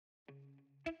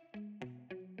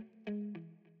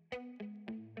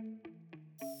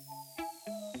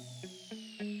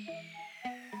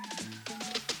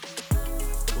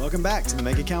Welcome back to the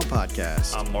Make Account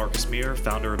Podcast. I'm Marcus Meir,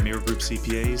 founder of Meir Group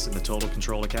CPAs and the Total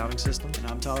Control Accounting System. And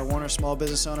I'm Tyler Warner, small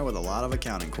business owner with a lot of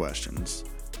accounting questions.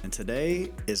 And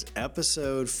today is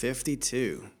episode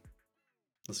 52.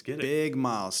 Let's get it. Big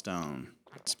milestone.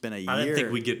 It's been a year. I didn't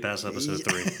think we'd get past episode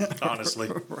 3, honestly.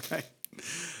 Right.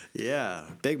 Yeah,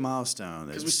 big milestone.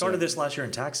 Because we started this last year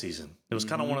in tax season. It was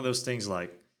kind of one of those things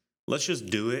like, let's just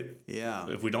do it. Yeah.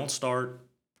 If we don't start,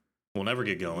 we'll never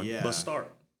get going. Yeah. Let's start.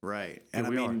 Right. And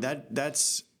I mean,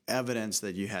 that's evidence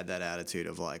that you had that attitude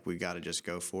of like, we got to just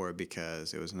go for it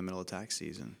because it was in the middle of tax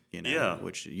season, you know, Yeah.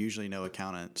 which usually no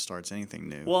accountant starts anything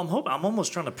new. Well, I'm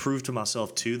almost trying to prove to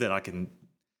myself too that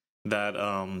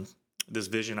this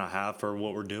vision I have for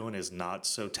what we're doing is not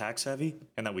so tax heavy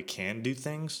and that we can do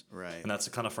things. Right. And that's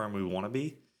the kind of firm we want to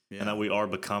be Yeah. and that we are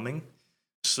becoming.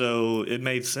 So it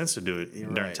made sense to do it You're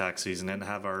during right. tax season and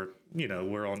have our,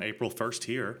 we're on April 1st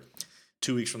here,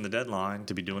 2 weeks from the deadline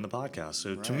to be doing the podcast.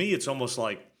 So to Right. me, it's almost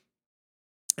like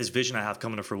this vision I have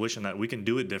coming to fruition that we can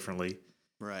do it differently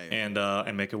Right. and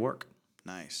make it work.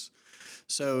 Nice.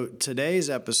 So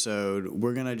today's episode,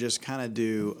 we're going to just kind of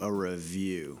do a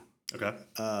review Okay.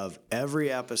 of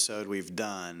every episode we've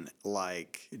done,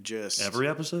 like just Every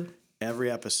episode? every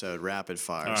episode, rapid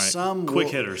fire. All right. Some quick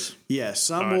will- hitters. Yeah,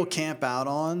 some All right. we'll camp out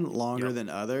on longer Yep. than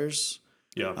others.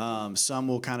 Yeah. Some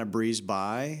will kind of breeze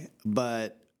by,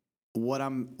 but what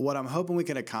I'm hoping we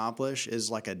can accomplish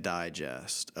is like a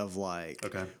digest of like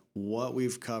Okay. what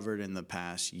we've covered in the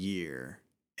past year,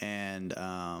 and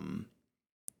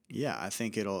I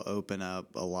think it'll open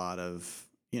up a lot of,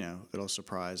 it'll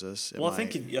surprise us. Well, I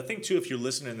think too, if you're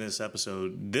listening to this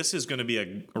episode, this is going to be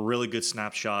a really good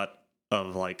snapshot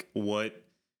of like what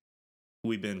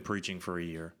we've been preaching for a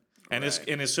year, and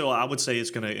Right. so I would say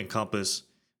it's going to encompass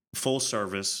full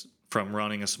service from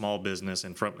running a small business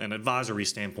and from an advisory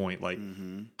standpoint, like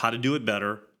how to do it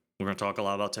better. We're going to talk a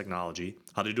lot about technology,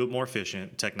 how to do it more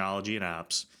efficient, technology and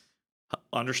apps,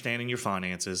 understanding your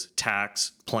finances,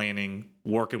 tax, planning,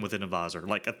 working with an advisor.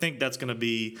 Like I think that's going to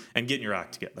be, and getting your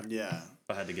act together. Yeah. If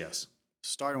I had to guess.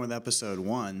 Starting with episode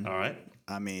 1. All right.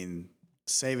 I mean,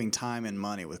 saving time and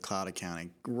money with cloud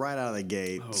accounting right out of the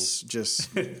gates, just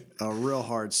a real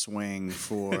hard swing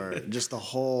for just the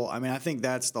whole. I mean, I think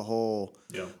that's the whole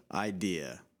Yeah.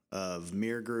 idea of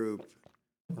Meir Group,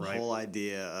 the Right. whole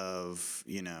idea of,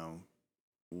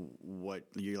 what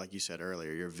you, like you said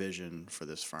earlier, your vision for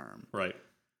this firm. Right.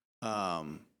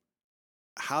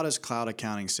 How does cloud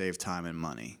accounting save time and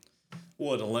money?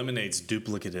 Well, it eliminates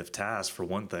duplicative tasks for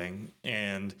one thing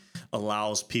and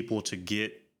allows people to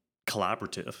get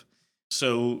collaborative.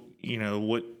 So,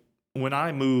 when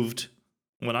I moved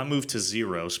to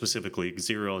Xero, specifically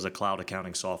Xero is a cloud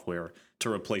accounting software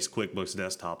to replace QuickBooks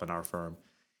Desktop in our firm,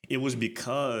 it was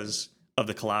because of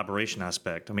the collaboration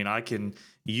aspect. I mean,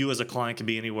 you as a client can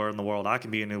be anywhere in the world. I can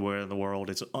be anywhere in the world.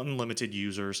 It's unlimited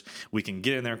users. We can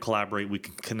get in there and collaborate. We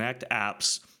can connect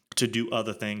apps to do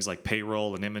other things like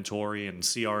payroll and inventory and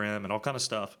CRM and all kind of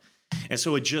stuff. And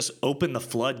so it just opened the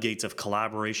floodgates of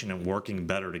collaboration and working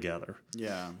better together.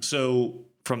 Yeah. So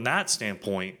from that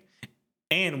standpoint,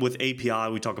 and with API,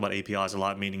 we talk about APIs a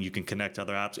lot, meaning you can connect to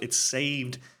other apps. It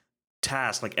saved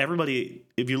tasks. Like everybody,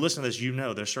 if you listen to this,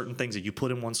 there's certain things that you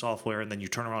put in one software and then you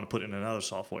turn around and put it in another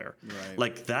software. Right.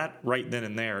 Like that right then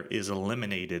and there is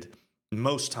eliminated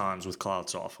most times with cloud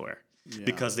software. Yeah.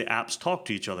 Because the apps talk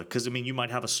to each other. Because, you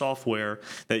might have a software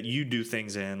that you do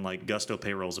things in, like Gusto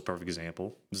Payroll is a perfect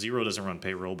example. Xero doesn't run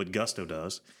payroll, but Gusto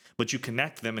does. But you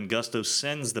connect them, and Gusto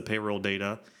sends the payroll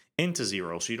data into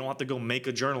Xero. So you don't have to go make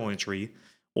a journal entry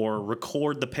or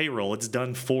record the payroll. It's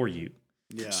done for you.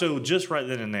 Yeah. So just right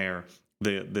then and there,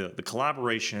 the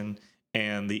collaboration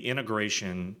and the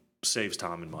integration saves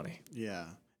time and money. Yeah.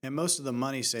 And most of the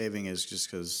money saving is just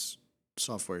because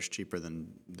software is cheaper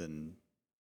than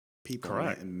people.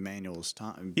 Correct. And manuals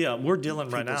time. Yeah, we're dealing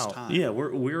right now. people's time. Yeah,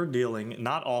 we're dealing,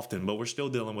 not often, but we're still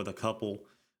dealing with a couple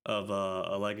of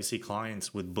legacy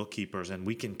clients with bookkeepers, and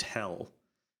we can tell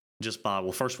just by,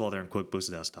 well, first of all, they're in QuickBooks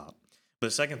Desktop. But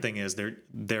the second thing is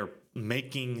they're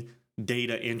making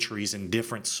data entries in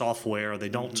different software. They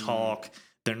don't talk.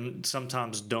 They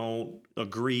sometimes don't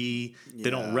agree.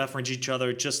 They don't Yeah. reference each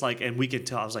other. Just like, and we can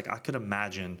tell. I was like, I could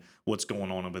imagine what's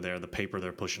going on over there. The paper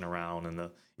they're pushing around and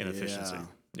the inefficiency.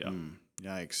 Yeah.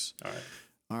 Yikes. All right.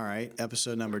 All right.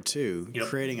 Episode number 2, Yep.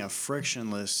 creating a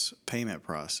frictionless payment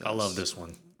process. I love this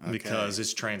one Okay. because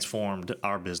it's transformed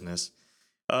our business.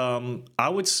 I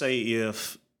would say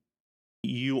if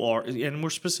you are, and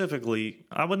we're specifically,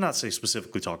 I would not say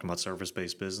specifically talking about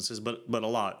service-based businesses, but a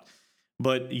lot.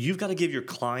 But you've got to give your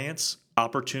clients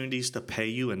opportunities to pay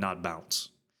you and not bounce.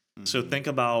 So think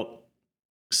about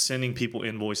sending people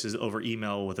invoices over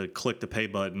email with a click to pay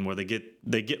button where they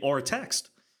get or a text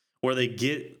where they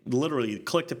get literally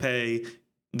click to pay,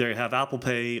 they have Apple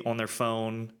Pay on their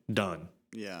phone, done.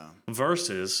 Yeah.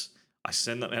 Versus I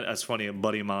send them. That's funny. A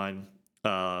buddy of mine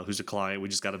who's a client, we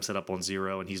just got him set up on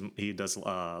Zero, and he does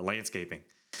landscaping.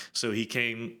 So he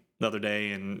came the other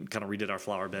day and kind of redid our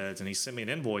flower beds, and he sent me an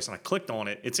invoice, and I clicked on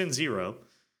it. It's in Zero,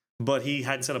 but he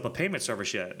hadn't set up a payment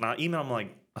service yet. And I emailed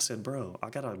him I said, bro, I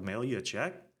gotta mail you a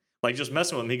check. Like just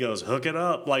messing with him. He goes, hook it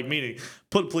up. Like meaning,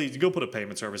 please go put a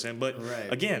payment service in. But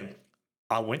again,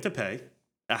 I went to pay.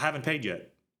 I haven't paid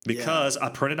yet because I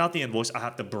printed out the invoice. I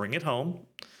have to bring it home.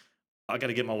 I got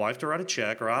to get my wife to write a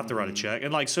check, or I have to write a check.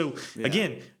 And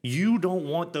again, you don't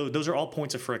want those. Those are all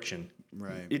points of friction.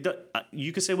 Right.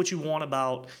 You can say what you want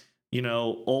about,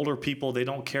 older people. They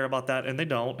don't care about that, and they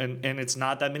don't. And it's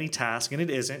not that many tasks, and it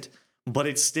isn't. But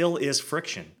it still is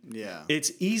friction. Yeah.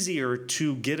 It's easier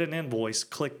to get an invoice,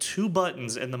 click 2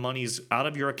 buttons, and the money's out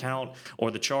of your account, or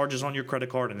the charge is on your credit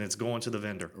card and it's going to the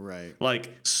vendor. Right.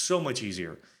 Like so much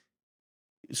easier.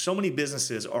 So many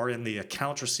businesses are in the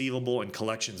accounts receivable and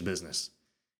collections business.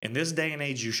 In this day and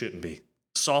age, you shouldn't be.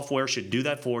 Software should do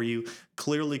that for you.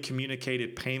 Clearly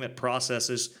communicated payment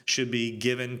processes should be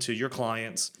given to your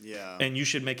clients. Yeah. And you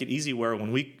should make it easy where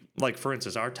when we, like for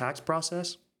instance, our tax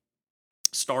process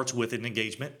starts with an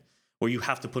engagement where you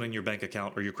have to put in your bank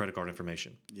account or your credit card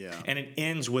information. Yeah. And it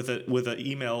ends with an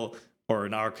email, or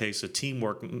in our case, a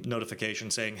teamwork notification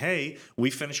saying, hey, we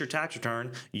finished your tax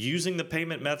return. Using the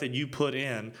payment method you put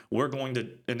in, we're going to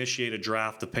initiate a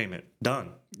draft of payment.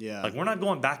 Done. Yeah. Like we're not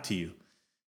going back to you.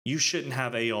 You shouldn't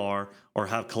have AR or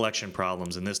have collection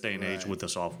problems in this day and age with the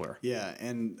software. Yeah,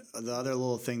 and the other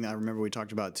little thing that I remember we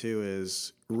talked about too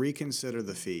is reconsider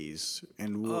the fees,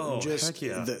 and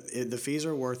the fees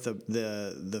are worth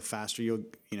the faster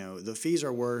the fees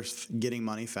are worth getting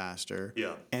money faster.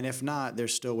 Yeah, and if not,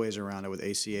 there's still ways around it with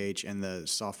ACH and the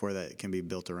software that can be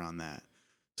built around that.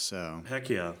 So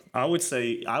heck yeah, I would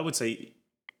say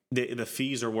the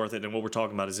fees are worth it, and what we're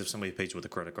talking about is if somebody pays with a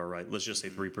credit card, right? Let's just say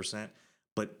 3%.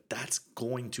 But that's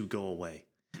going to go away.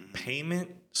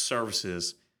 Payment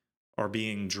services are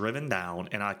being driven down,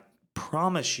 and I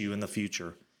promise you in the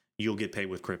future, you'll get paid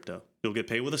with crypto. You'll get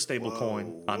paid with a stable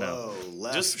coin. I know.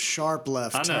 Sharp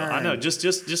left turn. I know.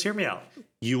 Just hear me out.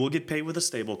 You will get paid with a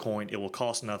stable coin. It will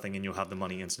cost nothing, and you'll have the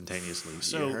money instantaneously.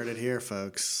 So you heard it here,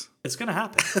 folks. It's going to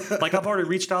happen. Like I've already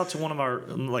reached out to one of our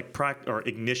or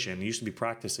Ignition. It used to be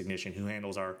Practice Ignition, who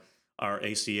handles our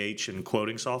ACH and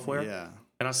quoting software. Yeah.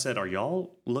 And I said, are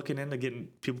y'all looking into getting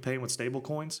people paying with stable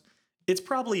coins? It's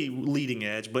probably leading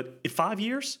edge, but in 5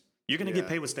 years, you're going to get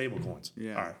paid with stable coins.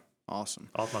 Yeah. All right. Awesome.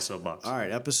 Off my soapbox. All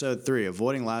right. Episode 3,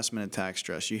 avoiding last minute tax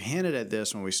stress. You hinted at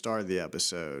this when we started the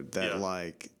episode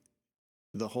that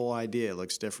the whole idea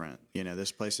looks different.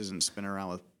 This place isn't spinning around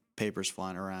with papers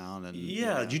flying around. And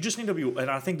you just need to be,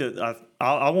 and I think that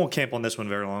I won't camp on this one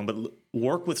very long, but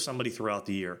work with somebody throughout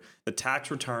the year. The tax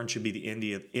return should be the end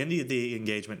of the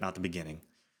engagement, not the beginning.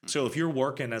 So if you're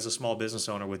working as a small business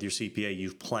owner with your CPA,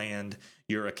 you've planned,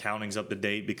 your accounting's up to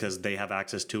date because they have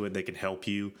access to it. They can help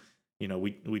you.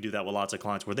 We do that with lots of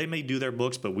clients where they may do their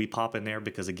books, but we pop in there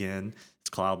because, again, it's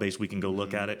cloud-based. We can go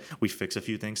look at it. We fix a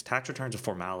few things. Tax return's a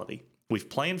formality. We've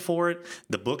planned for it.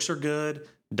 The books are good.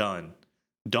 Done.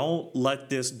 Don't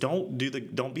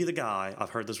be the guy. I've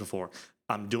heard this before.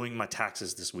 I'm doing my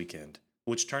taxes this weekend,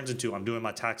 which turns into I'm doing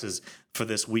my taxes for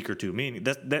this week or two. Meaning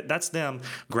that's them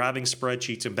grabbing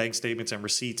spreadsheets and bank statements and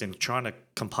receipts and trying to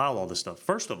compile all this stuff.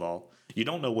 First of all, you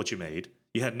don't know what you made.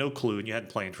 You had no clue and you hadn't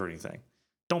planned for anything.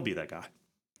 Don't be that guy.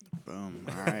 Boom.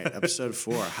 All right. Episode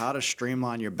 4, how to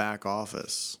streamline your back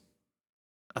office.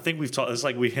 I think we've talked, it's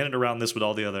like we hinted around this with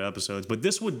all the other episodes, but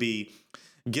this would be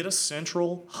get a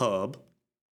central hub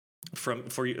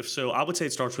for you. So I would say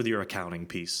it starts with your accounting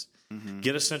piece.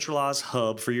 Get a centralized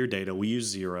hub for your data. We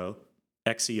use Xero,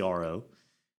 Xero,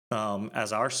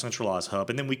 as our centralized hub,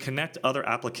 and then we connect other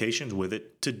applications with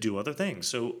it to do other things.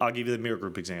 So I'll give you the Mirror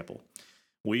Group example.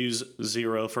 We use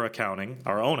Xero for accounting,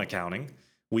 our own accounting.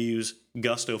 We use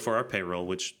Gusto for our payroll,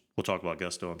 which we'll talk about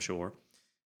Gusto, I'm sure.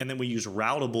 And then we use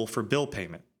Routable for bill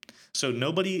payment. So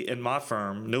nobody in my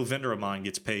firm, no vendor of mine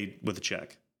gets paid with a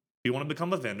check. If you want to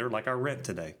become a vendor, like our rent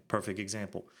today, perfect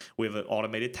example. We have an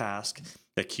automated task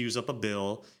that queues up a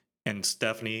bill, and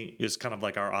Stephanie is kind of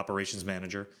like our operations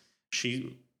manager.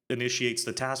 She initiates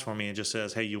the task for me and just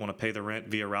says, hey, you want to pay the rent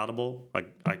via Routable?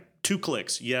 Like 2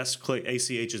 clicks. Yes, click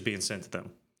ACH is being sent to them.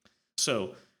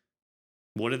 So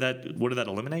what did that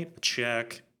eliminate? A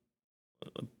check,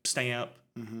 stamp,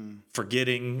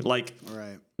 forgetting. Like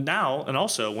right. Now, and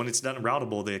also when it's done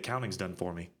Routable, the accounting's done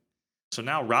for me. So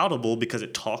now Routable, because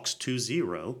it talks to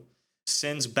Xero,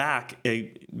 sends back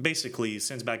data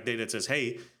that says,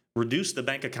 hey, reduce the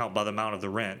bank account by the amount of the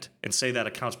rent and say that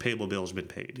accounts payable bill has been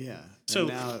paid. Yeah. So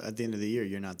now at the end of the year,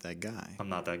 you're not that guy. I'm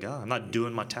not that guy. I'm not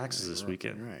doing my taxes this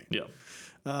weekend. Right. Yeah.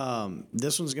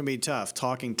 This one's going to be tough.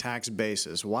 Talking tax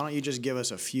basis. Why don't you just give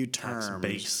us a few Tax terms?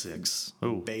 basics.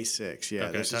 Ooh. Basics. Yeah.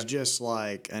 Okay, this is just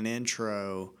like an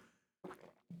intro.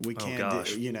 We can't,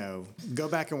 go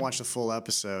back and watch the full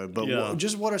episode. But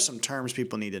what are some terms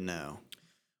people need to know?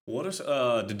 What is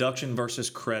deduction versus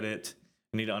credit?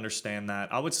 You need to understand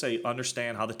that. I would say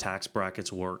understand how the tax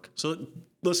brackets work. So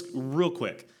let's real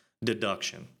quick.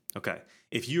 Deduction. Okay.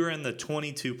 If you're in the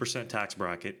 22% tax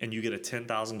bracket and you get a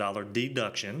 $10,000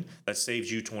 deduction, that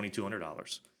saves you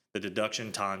 $2,200. The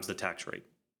deduction times the tax rate.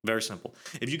 Very simple.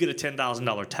 If you get a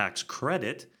 $10,000 tax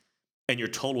credit and your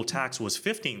total tax was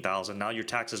 $15,000, now your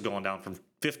tax is going down from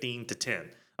 15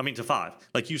 to 5.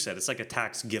 Like you said, it's like a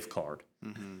tax gift card.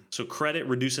 Mm-hmm. So credit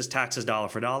reduces taxes dollar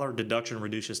for dollar. Deduction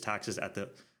reduces taxes at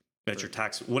your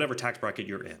tax, whatever tax bracket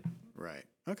you're in. Right.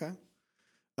 Okay.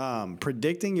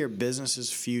 Predicting your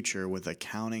business's future with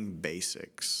accounting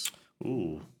basics.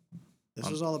 Ooh. This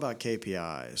was all about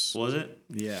KPIs. Was it?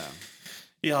 Yeah.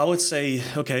 Yeah, I would say,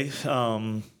 okay.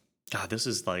 God, this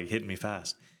is like hitting me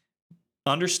fast.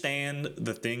 Understand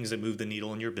the things that move the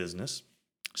needle in your business.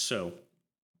 So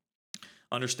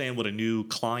understand what a new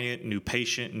client, new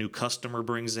patient, new customer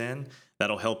brings in.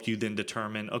 That'll help you then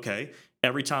determine, okay,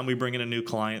 every time we bring in a new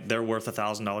client, they're worth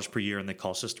 $1,000 per year and they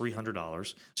cost us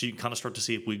 $300. So you can kind of start to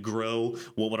see if we grow,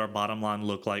 what would our bottom line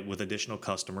look like with additional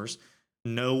customers,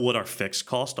 know what our fixed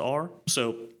costs are.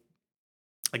 So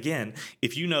again,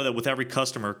 if you know that with every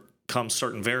customer comes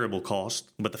certain variable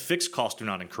costs, but the fixed costs do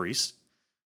not increase,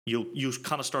 you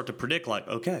kind of start to predict like,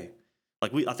 okay,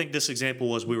 like I think this example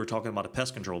was we were talking about a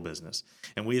pest control business,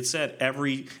 and we had said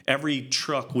every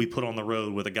truck we put on the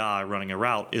road with a guy running a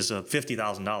route is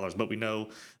 $50,000, but we know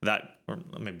that, or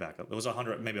let me back up, it was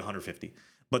 100, maybe 150,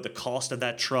 but the cost of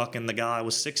that truck and the guy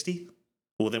was 60.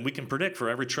 Well, then we can predict for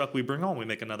every truck we bring on, we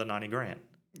make another 90 grand.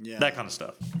 Yeah, that kind of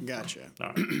stuff. Gotcha.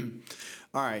 All right.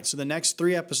 All right. So the next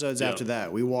 3 episodes after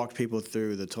that, we walked people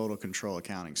through the total control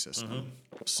accounting system.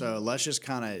 Mm-hmm. So let's just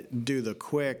kind of do the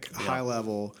quick high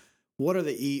level. What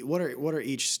are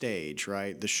each stage,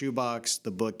 right? The shoebox,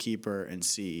 the bookkeeper, and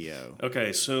CEO.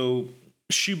 Okay, so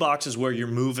shoebox is where you're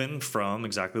moving from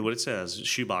exactly what it says.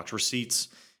 Shoebox, receipts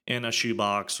in a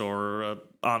shoebox or an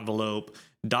envelope,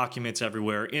 documents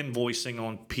everywhere, invoicing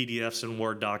on PDFs and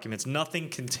Word documents, nothing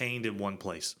contained in one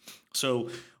place. So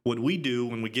what we do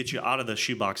when we get you out of the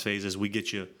shoebox phase is we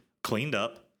get you cleaned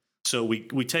up. So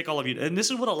we take all of you, and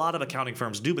this is what a lot of accounting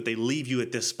firms do, but they leave you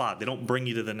at this spot. They don't bring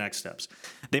you to the next steps.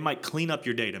 They might clean up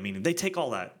your data, meaning they take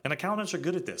all that. And accountants are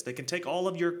good at this. They can take all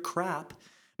of your crap,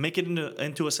 make it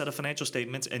into a set of financial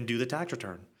statements, and do the tax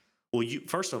return. Well,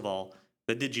 first of all,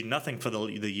 that did you nothing for the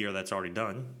year that's already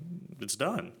done. It's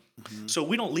done. Mm-hmm. So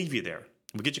we don't leave you there.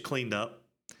 We get you cleaned up,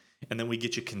 and then we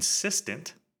get you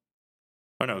consistent.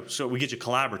 So we get you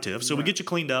collaborative. So we get you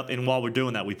cleaned up, and while we're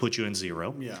doing that, we put you in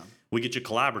Xero. Yeah. We get you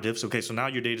collaborative. So, okay, so now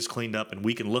your data's cleaned up, and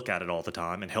we can look at it all the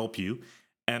time and help you.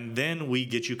 And then we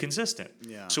get you consistent.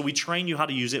 Yeah. So we train you how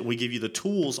to use it. We give you the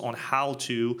tools on how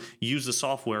to use the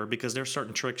software because there's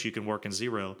certain tricks you can work in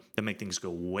Xero that make things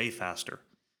go way faster.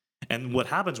 And what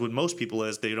happens with most people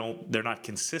is they're not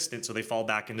consistent, so they fall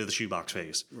back into the shoebox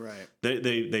phase. Right.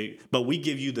 But we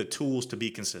give you the tools to be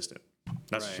consistent.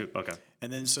 That's right. Okay.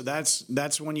 And then so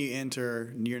that's when you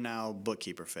enter your now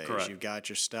bookkeeper phase. Correct. You've got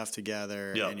your stuff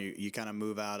together, and you kind of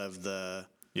move out of the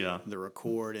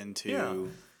record into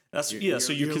So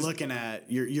you're looking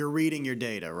at you're reading your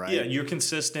data, right? Yeah, you're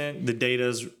consistent. The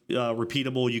data's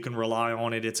repeatable. You can rely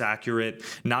on it. It's accurate.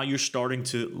 Now you're starting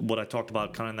to what I talked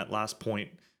about kind of in that last point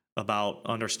about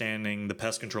understanding the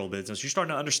pest control business. You're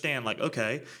starting to understand like,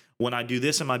 okay, when I do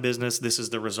this in my business, this is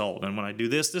the result. And when I do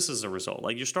this is the result.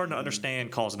 Like you're starting to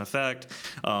understand cause and effect,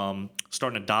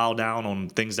 starting to dial down on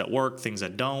things that work, things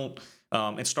that don't,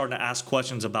 and starting to ask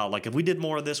questions about like, if we did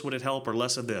more of this, would it help or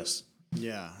less of this?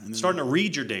 Yeah. And starting to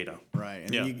read your data. Right. And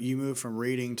then you move from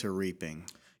reading to reaping.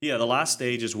 Yeah, the last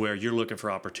stage is where you're looking for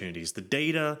opportunities. The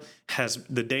data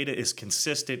is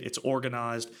consistent, it's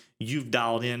organized. You've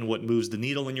dialed in what moves the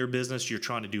needle in your business. You're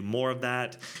trying to do more of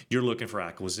that. You're looking for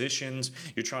acquisitions.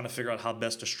 You're trying to figure out how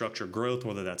best to structure growth,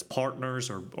 whether that's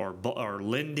partners or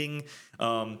lending.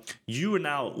 You are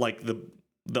now like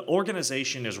the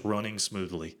organization is running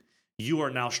smoothly. You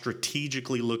are now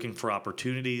strategically looking for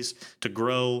opportunities to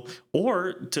grow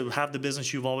or to have the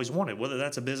business you've always wanted. Whether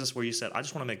that's a business where you said, I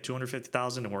just want to make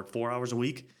 $250,000 and work 4 hours a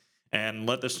week and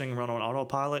let this thing run on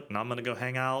autopilot, and I'm going to go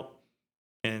hang out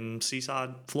in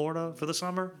Seaside, Florida for the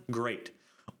summer, great.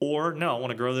 Or no, I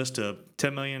want to grow this to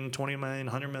 10 million, 20 million,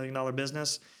 $100 million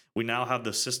business. We now have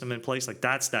the system in place. Like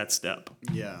that's that step.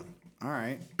 Yeah. All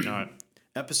right. All right.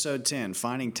 Episode 10,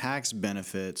 finding tax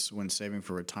benefits when saving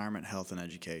for retirement, health, and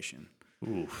education.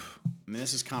 Oof. I mean,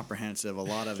 this is comprehensive. A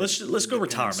lot of let's go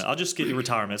retirement. I'll just get you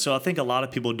retirement. So I think a lot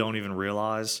of people don't even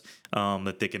realize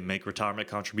that they can make retirement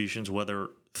contributions, whether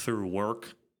through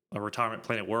work, a retirement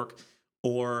plan at work,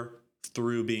 or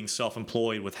through being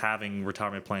self-employed with having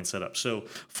retirement plans set up. So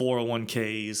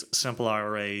 401ks, simple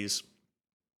IRAs,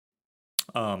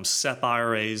 SEP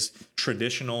IRAs,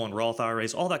 traditional and Roth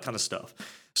IRAs, all that kind of stuff.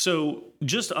 So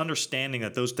just understanding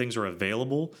that those things are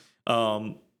available.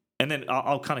 And then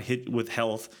I'll kind of hit with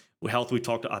health. With health, we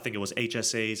talked, I think it was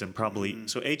HSAs and probably,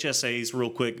 so HSAs real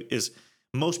quick is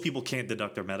most people can't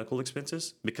deduct their medical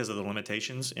expenses because of the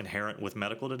limitations inherent with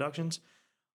medical deductions.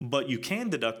 But you can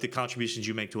deduct the contributions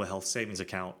you make to a health savings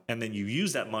account, and then you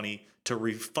use that money to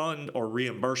refund or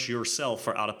reimburse yourself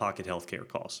for out-of-pocket healthcare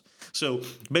costs. So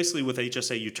basically with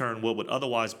HSA, you turn what would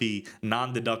otherwise be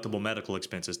non-deductible medical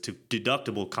expenses to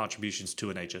deductible contributions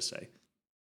to an HSA.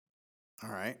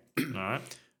 All right. All right.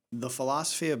 The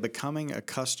philosophy of becoming a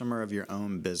customer of your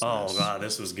own business. Oh, God,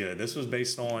 this was good. This was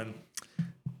based on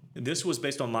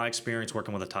my experience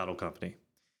working with a title company.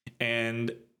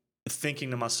 And thinking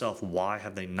to myself, why are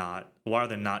they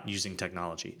not using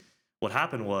technology? What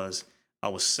happened was I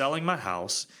was selling my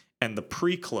house and the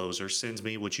pre-closer sends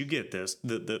me, which you get this,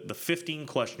 the 15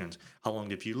 questions. How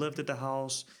long have you lived at the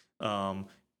house?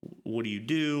 What do you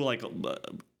do? Like,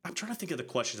 I'm trying to think of the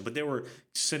questions, but they were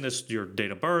send us your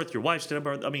date of birth, your wife's date of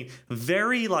birth. I mean,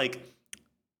 very like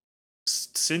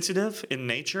sensitive in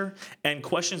nature, and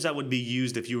questions that would be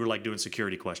used if you were like doing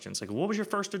security questions, like what was your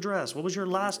first address, what was your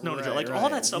last known address, like all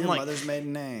that stuff. Your like mother's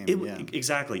maiden name.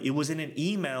 Exactly. It was in an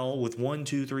email with 1,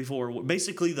 2, 3, 4.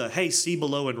 Basically, the hey, see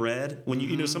below in red when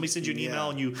you know somebody sends you an email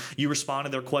and you respond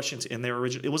to their questions in their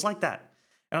original. It was like that,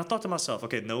 and I thought to myself,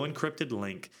 okay, no encrypted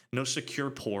link, no secure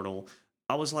portal.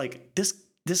 I was like,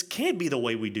 this can't be the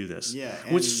way we do this. Yeah,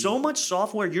 with so much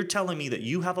software, you're telling me that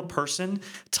you have a person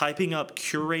typing up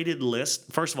curated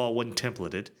lists. First of all, it wasn't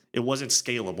templated. It wasn't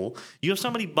scalable. You have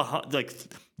somebody behind,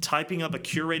 typing up a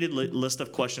curated list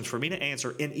of questions for me to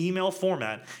answer in email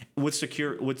format with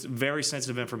very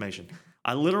sensitive information.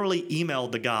 I literally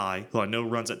emailed the guy who I know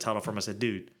runs that title firm. I said,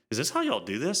 dude, is this how y'all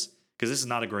do this? Because this is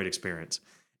not a great experience.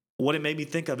 What it made me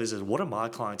think of is what are my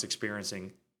clients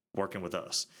experiencing working with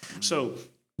us? So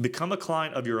become a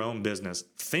client of your own business.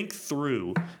 Think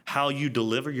through how you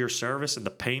deliver your service and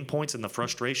the pain points and the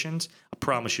frustrations. I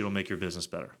promise you it'll make your business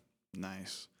better.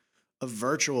 Nice. A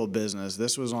virtual business.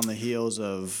 This was on the heels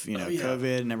of,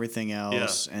 COVID and everything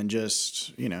else, and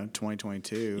just,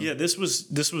 2022. Yeah, this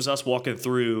was us walking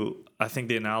through, I think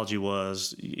the analogy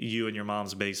was you in your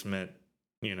mom's basement,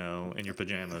 in your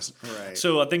pajamas. Right.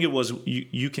 So I think it was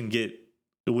you can get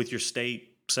with your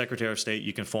state, Secretary of State,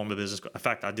 you can form a business. In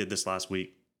fact, I did this last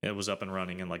week. It was up and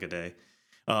running in like a day.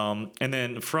 And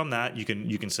then from that, you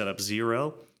can set up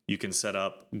Xero, you can set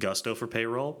up Gusto for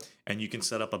payroll, and you can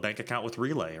set up a bank account with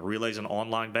Relay. Relay is an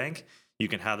online bank. You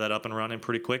can have that up and running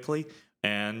pretty quickly,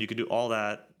 and you can do all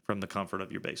that from the comfort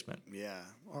of your basement. Yeah,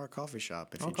 or a coffee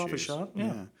shop if you choose. Coffee shop,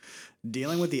 yeah.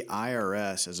 Dealing with the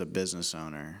IRS as a business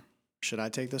owner. Should I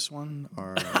take this one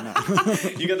or no?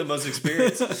 You got the most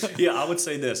experience. Yeah, I would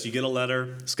say this. You get a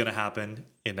letter. It's going to happen.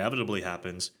 Inevitably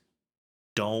happens.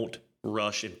 Don't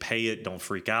rush and pay it. Don't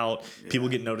freak out. Yeah. People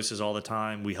get notices all the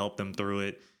time. We help them through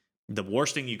it. The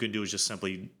worst thing you can do is just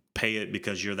simply pay it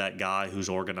because you're that guy who's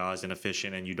organized and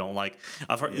efficient and you don't like.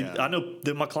 I know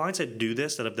that my clients that do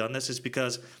this, that have done this, is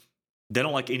because they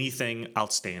don't like anything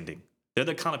outstanding. They're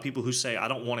the kind of people who say, I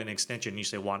don't want an extension. And you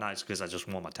say, why not? It's because I just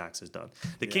want my taxes done.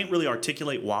 They can't really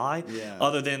articulate why,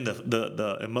 other than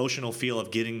the emotional feel of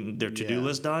getting their to-do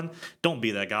list done. Don't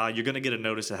be that guy. You're going to get a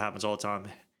notice that happens all the time.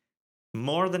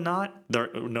 More than not,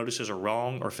 their notices are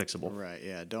wrong or fixable. Right,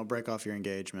 yeah. Don't break off your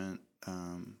engagement.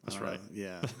 That's right.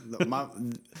 Yeah.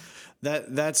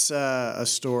 That's a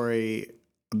story.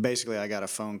 Basically, I got a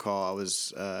phone call. I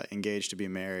was engaged to be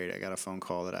married. I got a phone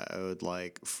call that I owed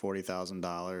like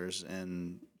 $40,000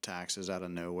 in taxes out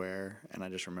of nowhere. And I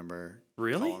just remember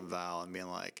calling Val and being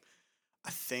like,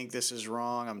 I think this is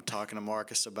wrong. I'm talking to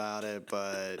Marcus about it,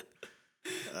 but...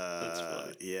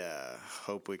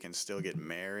 hope we can still get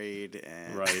married.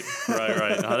 And right.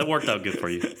 That worked out good for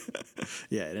you.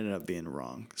 Yeah, it ended up being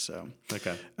wrong. So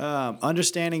okay.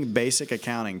 Understanding basic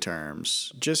accounting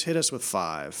terms. Just hit us with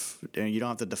 5. You don't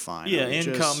have to define. Yeah,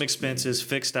 income, expenses,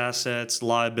 fixed assets,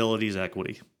 liabilities,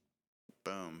 equity.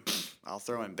 Boom. I'll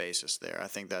throw in basis there. I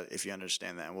think that if you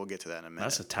understand that, and we'll get to that in a minute.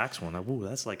 That's a tax one. Ooh,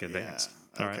 that's like advanced.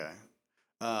 Yeah. Okay.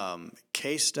 All right.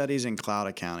 Case studies in cloud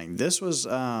accounting. This was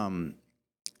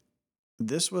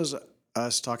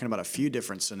us talking about a few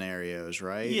different scenarios,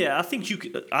 right? Yeah, I think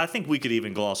we could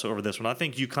even gloss over this one. I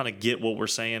think you kind of get what we're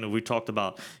saying, and we talked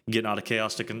about getting out of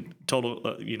chaos to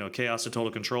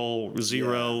total control,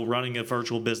 zero, running a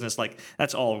virtual business. Like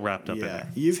that's all wrapped up in there.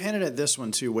 You've hinted at this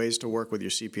one too. Ways to work with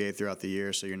your CPA throughout the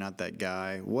year, so you're not that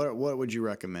guy. What would you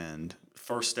recommend?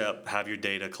 First step: have your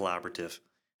data collaborative,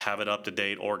 have it up to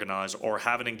date, organized, or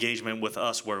have an engagement with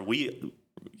us where we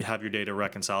have your data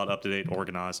reconciled, up to date,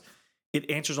 organized. It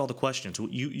answers all the questions.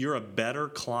 You're a better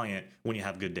client when you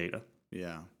have good data.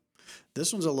 Yeah.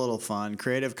 This one's a little fun.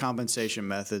 Creative compensation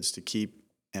methods to keep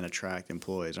and attract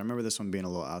employees. I remember this one being a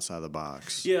little outside the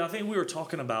box. Yeah, I think we were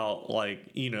talking about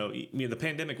the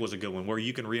pandemic was a good one where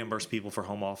you can reimburse people for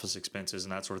home office expenses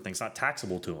and that sort of thing. It's not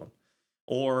taxable to them.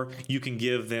 Or you can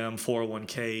give them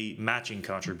 401k matching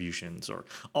contributions or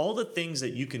all the things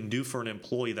that you can do for an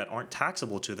employee that aren't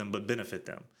taxable to them but benefit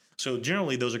them. So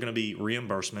generally, those are going to be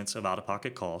reimbursements of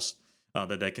out-of-pocket costs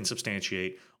that they can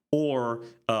substantiate, or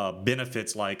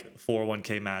benefits like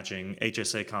 401k matching,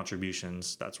 HSA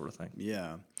contributions, that sort of thing.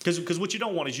 Yeah. Because what you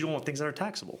don't want is you don't want things that are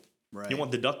taxable. Right. You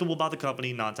want deductible by the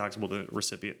company, non-taxable to the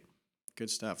recipient. Good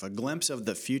stuff. A glimpse of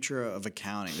the future of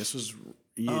accounting. This was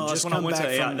that's when I went to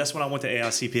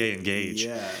AICPA Engage.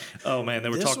 Yeah. Oh man,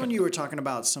 this talking. When you were talking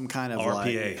about some kind of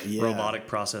RPA, robotic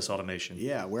process automation.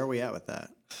 Yeah. Where are we at with that?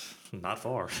 Not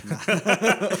far.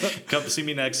 Come see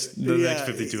me next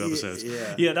 52 episodes.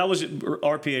 Yeah, that was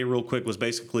RPA. Real quick, was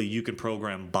basically you can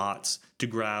program bots to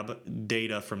grab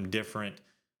data from different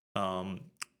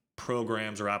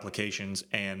programs or applications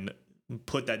and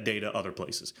put that data other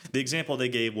places. The example they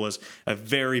gave was a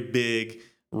very big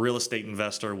real estate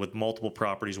investor with multiple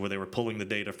properties where they were pulling the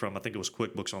data from, I think it was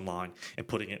QuickBooks Online, and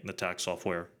putting it in the tax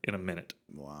software in a minute.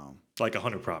 Wow. Like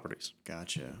 100 properties.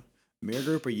 Gotcha. Mir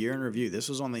Group, a year in review. This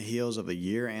was on the heels of a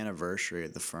year anniversary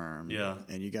at the firm. Yeah.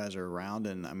 And you guys are around,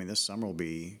 and I mean, this summer will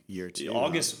be year 2.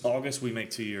 August we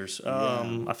make 2 years.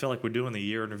 I feel like we're doing the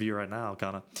year in review right now,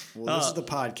 kind of. Well, this is the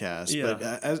podcast. Yeah.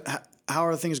 But how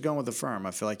are things going with the firm?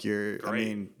 I feel like you're, great. I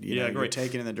mean, you're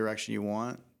taking in the direction you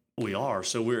want. We are.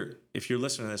 So if you're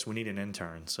listening to this, we need an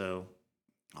intern. So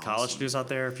college students out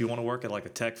there, if you want to work at like a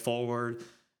tech forward,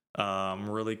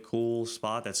 really cool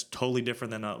spot that's totally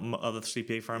different than other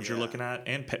CPA firms you're looking at,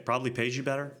 and probably pays you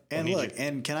better. And look,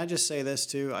 and can I just say this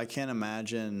too? I can't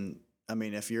imagine. I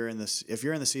mean, if you're in the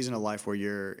season of life where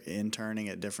you're interning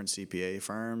at different CPA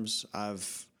firms,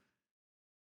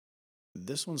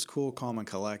 this one's cool, calm, and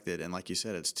collected. And like you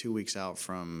said, it's 2 weeks out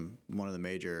from one of the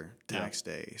major tax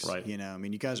days. Right. I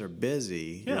mean, you guys are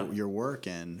busy. Yeah. You're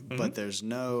working, but there's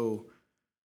no.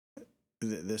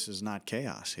 This is not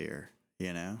chaos here.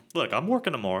 Look, I'm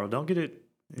working tomorrow. Don't get it.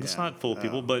 Let's not fool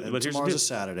people. But here's tomorrow's a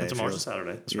Saturday. Tomorrow's a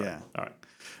Saturday. That's right.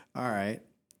 All right.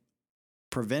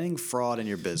 Preventing fraud in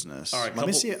your business. All right. Let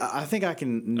me see. I think I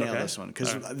can nail this one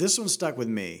because this one stuck with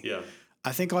me. Yeah.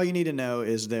 I think all you need to know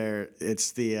is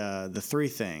it's the 3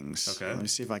 things. Okay. Let me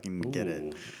see if I can get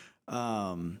it.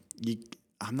 I'm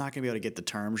not going to be able to get the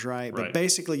terms right, but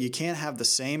basically you can't have the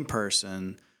same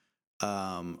person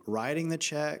writing the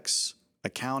checks,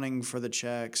 accounting for the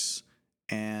checks,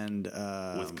 and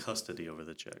with custody over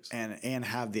the checks, and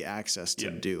have the access to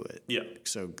do it. Yeah.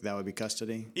 So that would be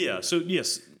custody. Yeah. So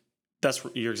yes,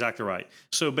 you're exactly right.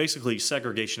 So basically,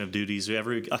 segregation of duties.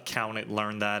 Every accountant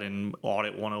learned that in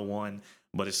Audit 101,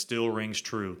 but it still rings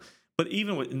true. But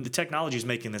even the technology is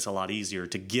making this a lot easier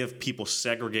to give people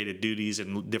segregated duties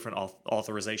and different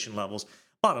authorization levels.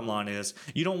 Bottom line is,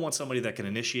 you don't want somebody that can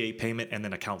initiate payment and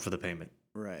then account for the payment.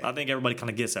 Right. I think everybody kind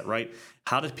of gets that, right?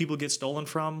 How did people get stolen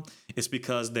from? It's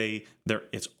because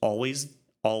it's always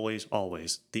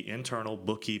the internal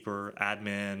bookkeeper,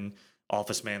 admin,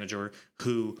 office manager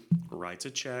who writes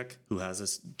a check, who has a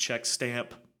check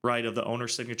stamp, right, of the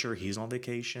owner's signature. He's on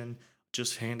vacation.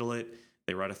 Just handle it.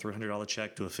 They write a $300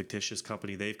 check to a fictitious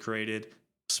company they've created,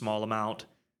 small amount.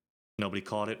 Nobody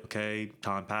caught it. Okay,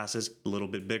 time passes, a little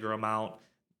bit bigger amount.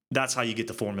 That's how you get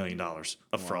to $4 million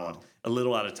of fraud, a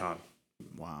little at a time.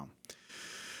 Wow.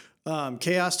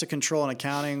 Chaos to control and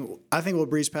accounting. I think we'll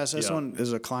breeze past this one. This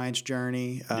is a client's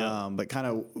journey. But kind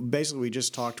of basically we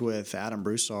just talked with Adam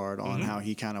Broussard on how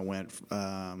he kind of went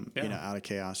out of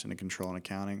chaos into control and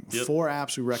accounting. 4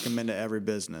 apps we recommend to every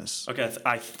business. Okay,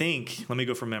 I think, let me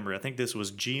go from memory. I think this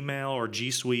was Gmail or G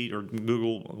Suite or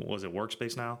Google, was it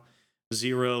Workspace now?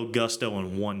 Xero, Gusto,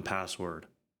 and 1Password.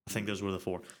 I think those were the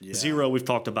 4. Yeah. Xero, we've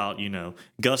talked about,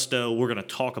 Gusto, we're going to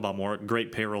talk about more.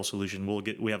 Great payroll solution.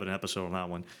 We have an episode on that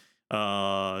one.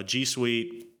 G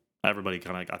Suite. Everybody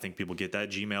kind of, I think people get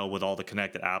that. Gmail with all the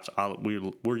connected apps.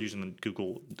 We're using the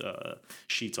Google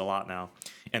Sheets a lot now.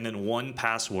 And then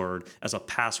 1Password as a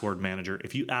password manager.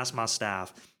 If you ask my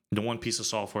staff, the one piece of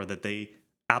software that they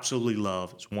absolutely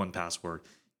love is 1Password.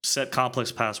 Set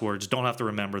complex passwords. Don't have to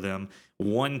remember them.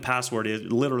 1Password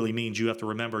it literally means you have to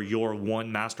remember your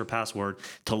one master password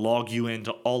to log you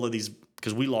into all of these,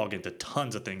 because we log into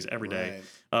tons of things every day.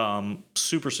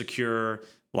 Super secure,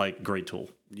 like great tool.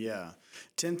 Yeah.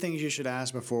 10 things you should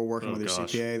ask before working with your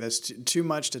CPA. That's too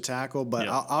much to tackle, but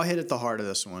I'll hit at the heart of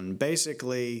this one.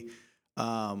 Basically,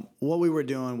 what we were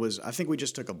doing was, I think we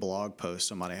just took a blog post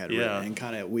somebody had written and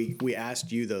kind of we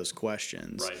asked you those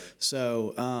questions. Right.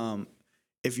 So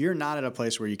if you're not at a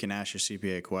place where you can ask your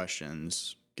CPA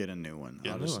questions, get a new one.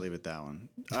 I'll just leave it that one.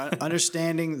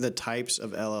 Understanding the types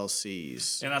of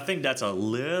LLCs. And I think that's a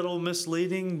little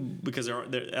misleading because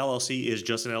the LLC is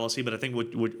just an LLC, but I think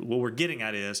what we're getting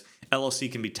at is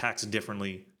LLC can be taxed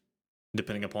differently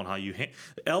depending upon how you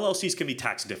LLCs can be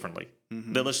taxed differently.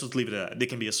 Let's just leave it at that. They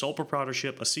can be a sole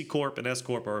proprietorship, a C Corp, an S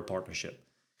Corp, or a partnership.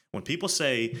 When people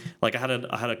say, like I had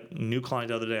a new client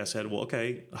the other day, I said, well,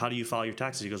 okay, how do you file your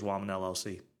taxes? He goes, well, I'm an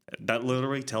LLC. That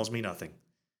literally tells me nothing.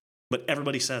 But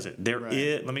everybody says it. There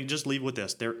is. Let me just leave with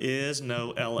this. There is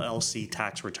no LLC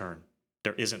tax return.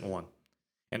 There isn't one.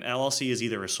 An LLC is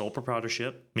either a sole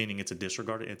proprietorship, meaning it's a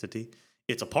disregarded entity.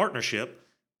 It's a partnership,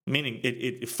 meaning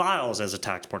it files as a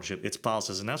tax partnership. It files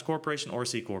as an S corporation or a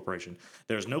C corporation.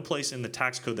 There's no place in the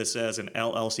tax code that says an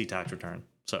LLC tax return.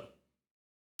 So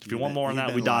if you want more on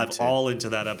that, we dive all into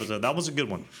that episode. That was a good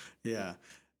one. Yeah.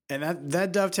 And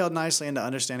that dovetailed nicely into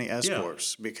understanding S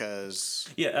Corps because...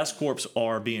 Yeah, S Corps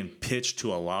are being pitched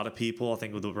to a lot of people. I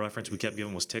think with the reference we kept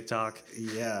giving was TikTok.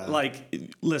 Yeah.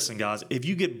 Like, listen, guys, if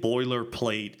you get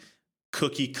boilerplate,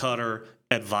 cookie cutter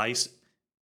advice,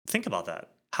 think about that.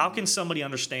 How can somebody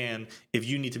understand if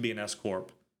you need to be an S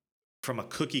Corp from a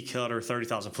cookie cutter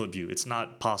 30,000 foot view? It's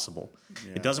not possible.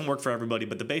 Yeah. It doesn't work for everybody,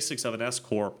 but the basics of an S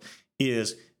Corp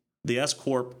is the S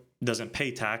Corp doesn't pay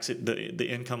tax. The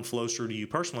income flows through to you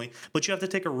personally, but you have to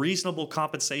take a reasonable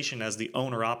compensation as the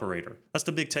owner operator. That's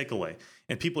the big takeaway.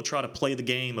 And people try to play the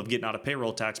game of getting out of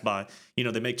payroll tax by,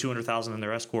 they make $200,000 in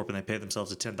their S Corp and they pay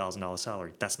themselves a $10,000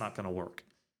 salary. That's not going to work.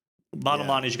 Bottom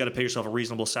line is you got to pay yourself a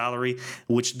reasonable salary,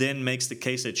 which then makes the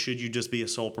case that should you just be a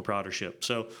sole proprietorship.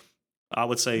 So I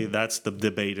would say that's the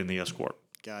debate in the S Corp.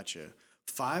 Gotcha.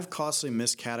 5 costly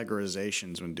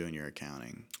miscategorizations when doing your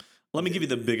accounting. Let me give you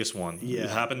the biggest one. Yeah.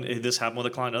 This happened with a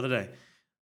client the other day.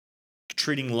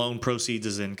 Treating loan proceeds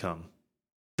as income.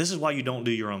 This is why you don't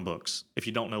do your own books if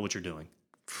you don't know what you're doing.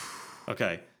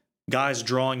 Okay. Guys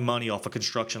drawing money off a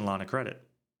construction line of credit.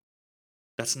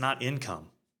 That's not income.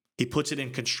 He puts it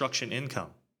in construction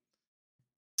income.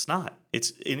 It's not.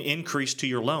 It's an increase to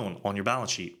your loan on your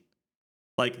balance sheet.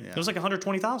 It was like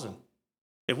 $120,000.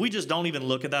 If we just don't even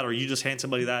look at that, or you just hand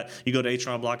somebody that, you go to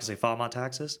H&R Block and say, file my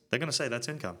taxes, they're going to say that's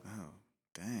income. Oh,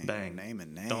 dang. Bang.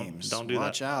 Naming names. Don't do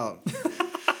Watch that. out.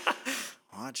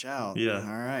 Watch out. Yeah.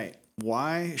 All right.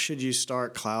 Why should you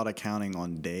start cloud accounting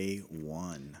on day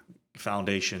one?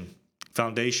 Foundation,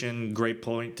 great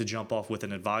point to jump off with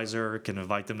an advisor. Can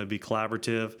invite them to be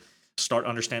collaborative. Start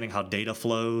understanding how data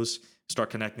flows.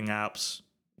 Start connecting apps.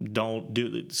 Don't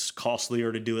do it's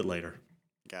costlier to do it later.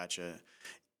 Gotcha.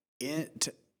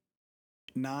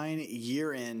 9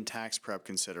 year-end tax prep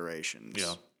considerations.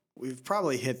 Yeah. We've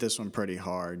probably hit this one pretty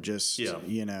hard.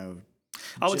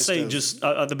 I would say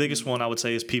the biggest one I would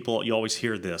say is people, you always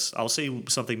hear this. I'll say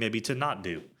something maybe to not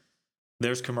do.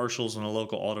 There's commercials in a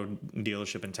local auto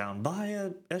dealership in town. Buy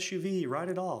a SUV, write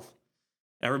it off.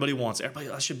 Everybody,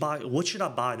 I should buy. What should I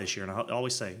buy this year? And I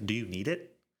always say, do you need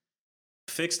it?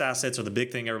 Fixed assets are the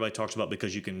big thing everybody talks about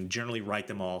because you can generally write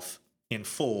them off in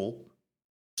full,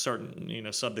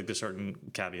 subject to certain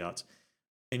caveats.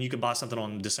 And you can buy something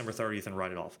on December 30th and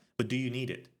write it off. But do you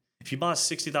need it? If you buy a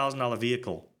 $60,000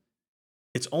 vehicle,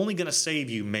 it's only going to save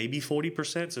you maybe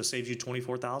 40%, so it saves you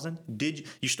 $24,000.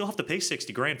 You still have to pay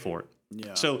 $60,000 for it.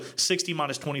 Yeah. So 60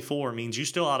 minus 24 means you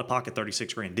still out of pocket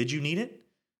 $36,000. Did you need it?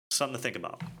 Something to think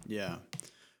about. Yeah.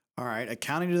 All right.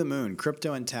 Accounting to the moon,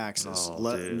 crypto and taxes.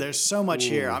 Dude. There's so much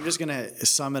here. I'm just going to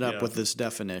sum it up with this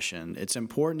definition. It's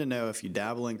important to know if you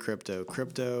dabble in crypto,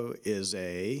 crypto is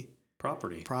a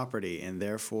property, and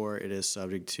therefore it is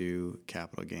subject to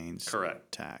capital gains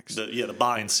tax. The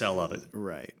buy and sell of it.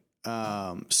 Right.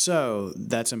 So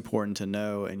that's important to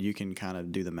know, and you can kind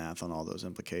of do the math on all those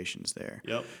implications there.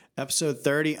 Yep. Episode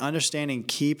 30, understanding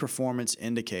key performance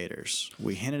indicators.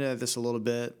 We hinted at this a little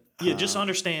bit. Yeah, just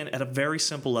understand at a very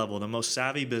simple level, the most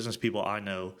savvy business people I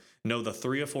know the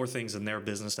 3 or 4 things in their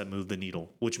business that move the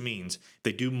needle, which means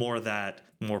they do more of that,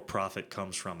 more profit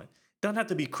comes from it. Doesn't have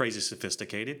to be crazy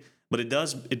sophisticated, but it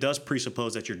does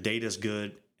presuppose that your data is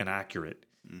good and accurate.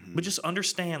 Mm-hmm. But just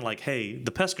understand, like, hey,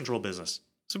 the pest control business.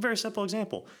 It's a very simple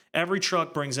example. Every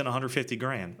truck brings in 150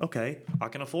 grand. Okay, I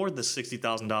can afford the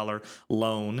 $60,000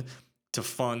 loan to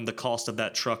fund the cost of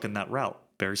that truck and that route.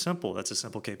 Very simple. That's a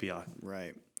simple KPI.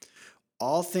 Right.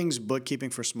 All things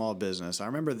bookkeeping for small business. I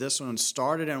remember this one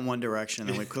started in one direction,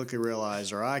 and we quickly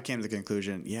realized, or I came to the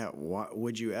conclusion,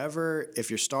 would you ever, if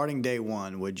you're starting day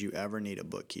one, would you ever need a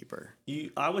bookkeeper?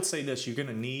 I would say this: you're going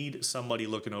to need somebody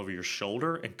looking over your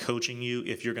shoulder and coaching you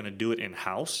if you're going to do it in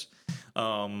house.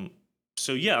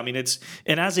 So yeah, I mean as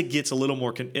it gets a little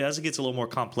more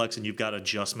complex, and you've got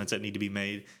adjustments that need to be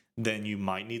made, then you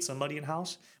might need somebody in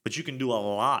house. But you can do a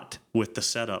lot with the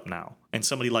setup now, and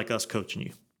somebody like us coaching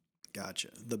you. Gotcha.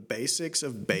 The basics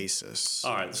of basis.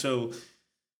 All right. So,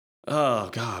 oh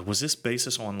God, was this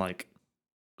basis on like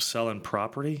selling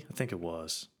property? I think it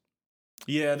was.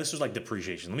 Yeah, this was like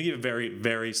depreciation. Let me give you a very,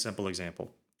 very simple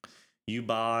example. You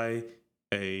buy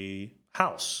a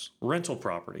house, rental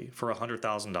property for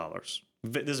 $100,000.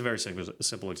 This is a very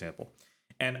simple example.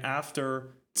 And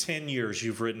after 10 years,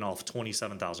 you've written off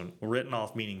 $27,000. Written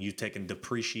off meaning you've taken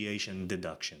depreciation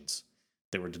deductions.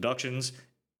 There were deductions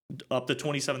up to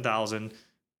 $27,000,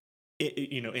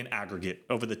 in aggregate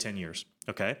over the 10 years.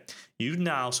 Okay, so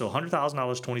 $100,000,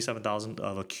 $27,000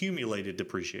 of accumulated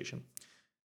depreciation.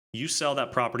 You sell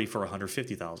that property for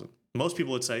 $150,000. Most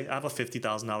people would say, I have a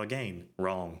 $50,000 gain.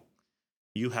 Wrong.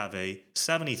 You have a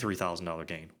 $73,000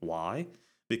 gain. Why?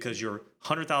 Because your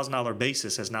 $100,000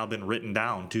 basis has now been written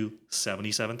down to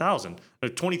 $77,000 or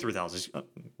 $23,000.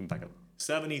 Back up.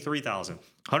 $73,000,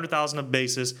 $100,000 of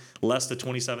basis, less the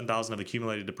 $27,000 of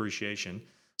accumulated depreciation.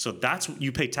 So that's what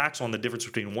you pay tax on, the difference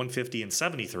between 150 and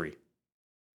 73.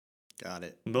 Got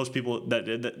it. Most people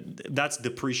that's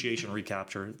depreciation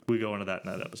recapture. We go into that in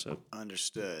that episode.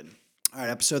 Understood. All right,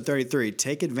 episode 33.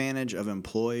 Take advantage of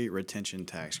employee retention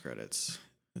tax credits.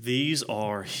 These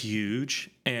are huge,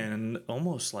 and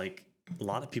almost like a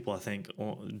lot of people I think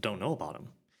don't know about them.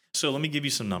 So let me give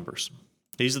you some numbers.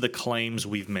 These are the claims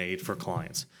we've made for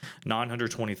clients: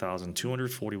 920,000,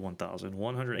 241,000,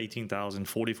 118,000,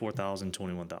 44,000,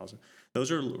 21,000.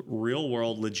 Those are real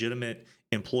world, legitimate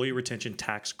employee retention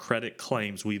tax credit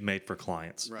claims we've made for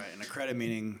clients. Right, and a credit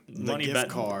meaning the gift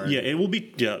card. Yeah, it will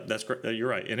be. Yeah, that's correct. You're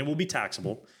right, and it will be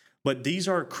taxable. But these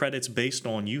are credits based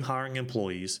on you hiring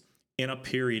employees in a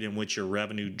period in which your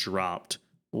revenue dropped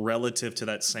relative to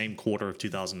that same quarter of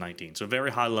 2019. So a very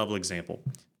high level example.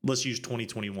 Let's use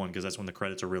 2021 because that's when the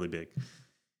credits are really big.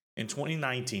 In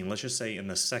 2019, let's just say in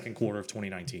the second quarter of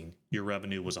 2019, your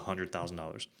revenue was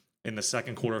 $100,000. In the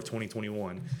second quarter of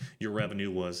 2021, your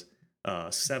revenue was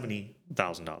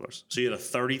 $70,000. So you had a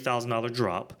 $30,000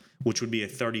 drop, which would be a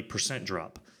 30%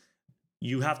 drop.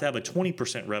 You have to have a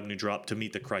 20% revenue drop to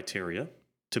meet the criteria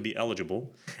to be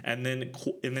eligible. And then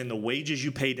the wages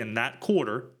you paid in that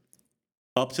quarter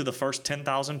up to the first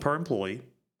 $10,000 per employee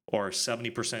are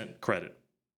 70% credit.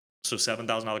 So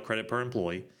 $7,000 credit per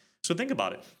employee. So think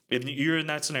about it. If you're in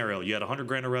that scenario, you had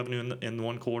 $100,000 of revenue in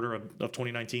one quarter of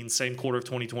 2019, same quarter of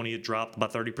 2020, it dropped by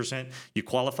 30%. You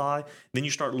qualify, then you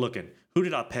start looking. Who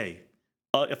did I pay?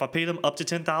 If I pay them up to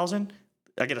 $10,000,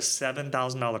 I get a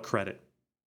 $7,000 credit.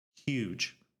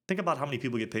 Huge. Think about how many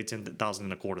people get paid $10,000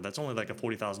 in a quarter. That's only like a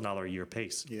 $40,000 a year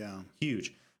pace. Yeah.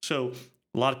 Huge. So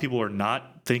a lot of people are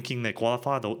not thinking they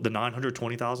qualify. The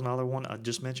 $920,000 one I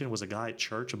just mentioned was a guy at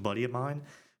church, a buddy of mine,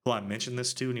 who I mentioned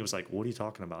this to, and he was like, "What are you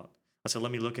talking about?" I said,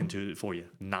 "Let me look into it for you."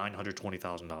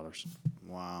 $920,000.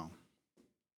 Wow.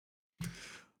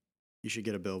 You should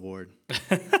get a billboard.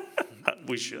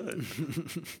 We should.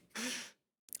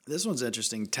 This one's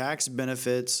interesting. Tax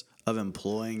benefits of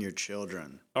employing your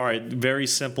children. All right. Very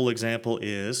simple example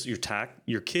is your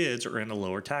kids are in a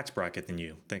lower tax bracket than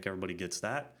you. I think everybody gets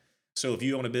that. So if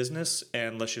you own a business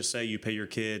and let's just say you pay your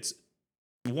kids,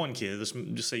 one kid, let's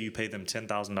just say you pay them $10,000.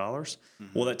 Mm-hmm.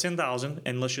 Well, that $10,000,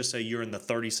 and let's just say you're in the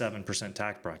 37%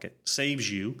 tax bracket,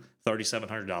 saves you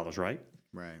 $3,700, right?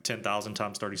 Right. 10,000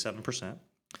 times 37%.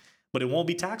 But it won't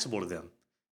be taxable to them.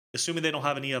 Assuming they don't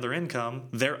have any other income,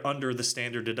 they're under the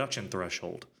standard deduction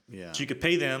threshold. Yeah. So you could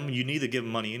pay them. You need to give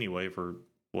them money anyway for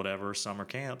whatever summer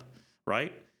camp,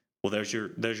 right? Well, there's your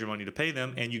money to pay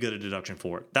them, and you get a deduction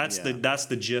for it. That's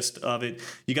the gist of it.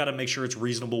 You got to make sure it's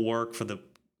reasonable work for the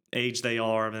age they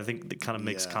are. I mean, I think it kind of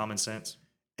makes common sense.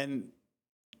 And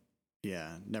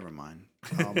yeah, never mind.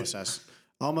 I almost asked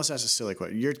a silly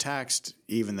question. You're taxed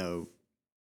even though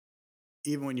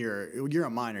even when you're a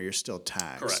minor, you're still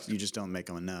taxed. Correct. You just don't make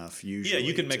them enough. Usually, yeah,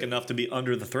 you can make enough to be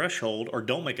under the threshold, or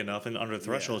don't make enough and under the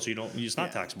threshold, so it's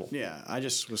not taxable. Yeah, I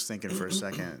just was thinking for a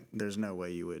second. There's no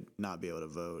way you would not be able to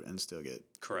vote and still get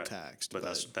taxed. But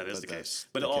that is the case.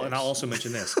 But and I'll also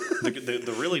mention this: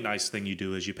 the really nice thing you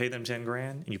do is you pay them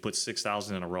 $10,000 and you put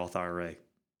 $6,000 in a Roth IRA.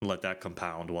 Let that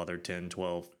compound while they're 10,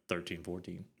 12, 13,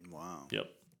 14. Wow. Yep.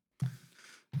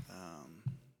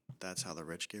 That's how the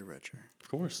rich get richer. Of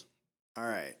course. All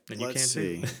right, and let's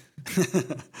see.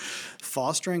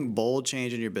 Fostering bold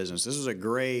change in your business. This was a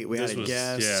great. We had a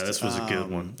guest. Yeah, this was a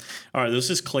good one. All right, this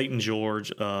is Clayton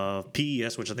George,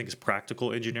 PES, which I think is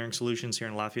Practical Engineering Solutions here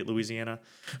in Lafayette, Louisiana,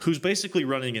 who's basically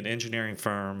running an engineering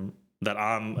firm that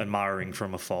I'm admiring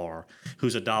from afar,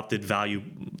 who's adopted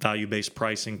value-based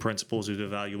pricing principles, who's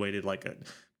evaluated like a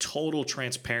total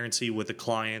transparency with the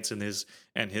clients and his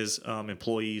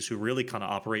employees, who really kind of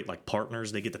operate like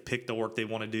partners. They get to pick the work they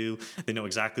want to do. They know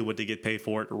exactly what they get paid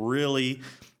for it. Really,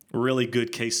 really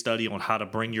good case study on how to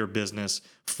bring your business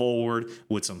forward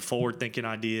with some forward-thinking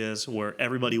ideas where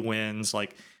everybody wins.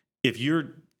 Like if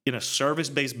you're in a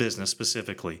service-based business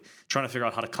specifically, trying to figure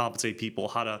out how to compensate people,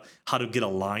 how to get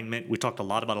alignment. We talked a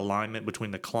lot about alignment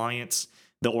between the clients,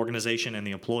 the organization, and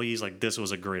the employees. Like this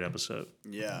was a great episode.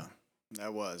 Yeah.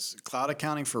 That was cloud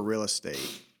accounting for real estate.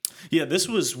 Yeah, this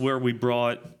was where we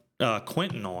brought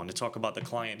Quentin on to talk about the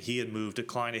client. He had moved a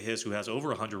client of his who has over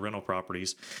 100 rental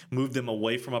properties, moved them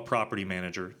away from a property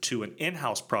manager to an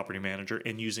in-house property manager,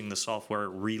 and using the software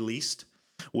Released,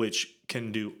 which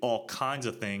can do all kinds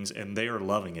of things, and they are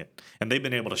loving it. And they've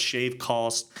been able to shave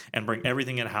costs and bring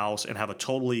everything in-house and have a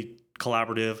totally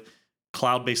collaborative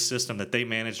cloud-based system that they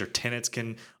manage. Their tenants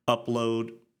can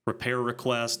upload repair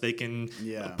requests. They can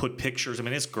put pictures. I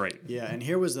mean, it's great. Yeah, and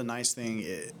here was the nice thing.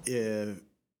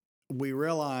 We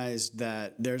realized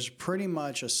that there's pretty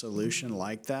much a solution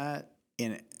like that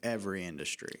in every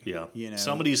industry. Yeah. You know,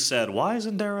 somebody said, why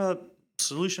isn't there a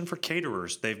solution for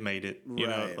caterers? They've made it, you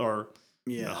know, or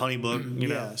HoneyBook, you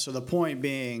know. So the point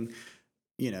being,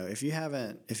 you know, if you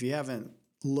haven't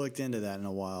looked into that in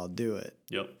a while, do it.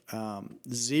 Yep.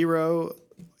 Xero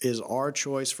is our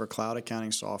choice for cloud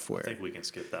accounting software. I think we can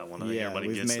skip that one. I think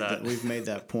everybody gets that. We've made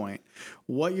that point.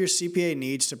 What your CPA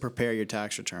needs to prepare your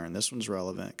tax return. This one's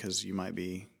relevant because you might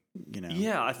be, you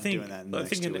know, I think, doing that in the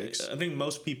next 2 weeks. I think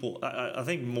most people, I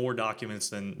think more documents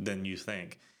than you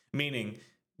think. Meaning,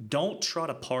 don't try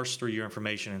to parse through your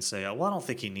information and say, well, I don't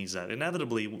think he needs that.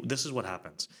 Inevitably, this is what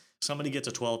happens. Somebody gets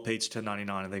a 12-page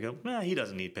 1099 and they go, he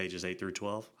doesn't need pages 8 through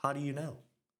 12. How do you know?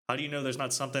 How do you know there's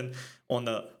not something on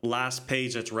the last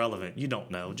page that's relevant? You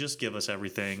don't know. Just give us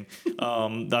everything.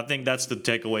 I think that's the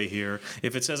takeaway here.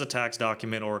 If it says a tax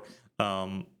document or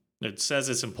it says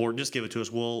it's important, just give it to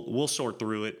us. We'll sort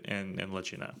through it and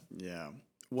let you know. Yeah.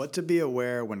 What to be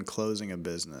aware when closing a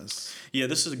business. Yeah,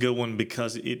 this is a good one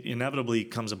because it inevitably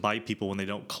comes to bite people when they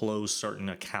don't close certain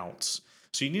accounts.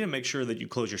 So you need to make sure that you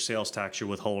close your sales tax, your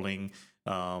withholding,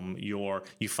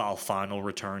 you file final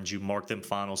returns, you mark them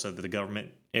final so that the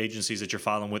government agencies that you're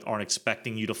filing with aren't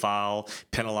expecting you to file,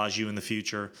 penalize you in the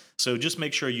future. So just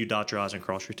make sure you dot your I's and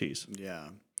cross your T's. Yeah.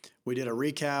 We did a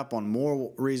recap on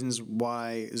more reasons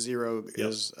why Xero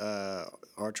is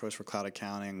our choice for cloud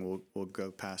accounting. We'll go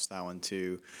past that one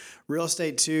too. Real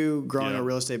estate 2, growing a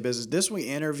real estate business. This we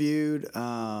interviewed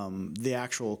the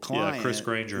actual client, Chris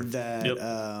Granger, that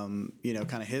you know,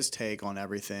 kind of his take on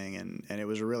everything, and it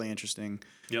was really interesting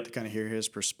to kind of hear his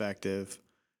perspective.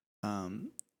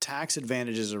 Tax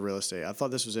advantages of real estate. I thought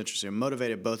this was interesting. It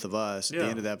motivated both of us at the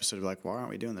end of the episode to be like, why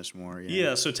aren't we doing this more? You know?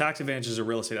 Yeah, so tax advantages of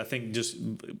real estate, I think just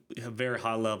a very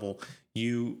high level,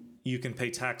 you can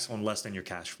pay tax on less than your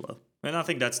cash flow. And I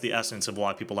think that's the essence of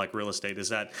why people like real estate is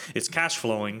that it's cash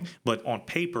flowing, but on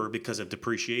paper, because of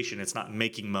depreciation, it's not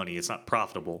making money. It's not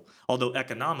profitable, although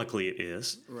economically it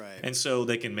is. Right. And so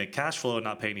they can make cash flow and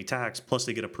not pay any tax, plus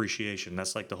they get appreciation.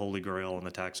 That's like the holy grail in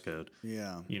the tax code.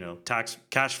 Yeah. You know,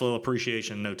 cash flow,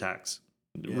 appreciation, no tax.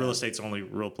 Yeah. Real estate's the only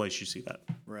real place you see that.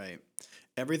 Right.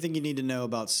 Everything you need to know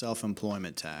about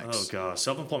self-employment tax. Oh, gosh.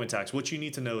 Self-employment tax. What you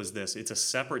need to know is this. It's a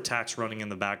separate tax running in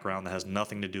the background that has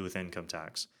nothing to do with income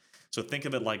tax. So think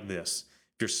of it like this.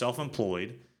 If you're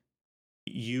self-employed,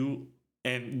 and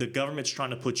the government's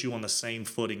trying to put you on the same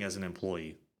footing as an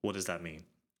employee. What does that mean?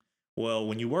 Well,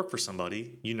 when you work for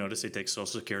somebody, you notice they take Social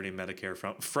Security and Medicare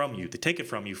from you. They take it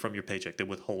from you from your paycheck. They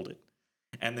withhold it.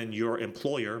 And then your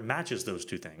employer matches those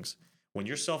two things. When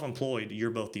you're self-employed, you're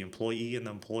both the employee and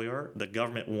the employer. The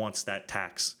government wants that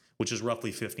tax, which is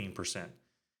roughly 15%.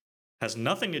 Has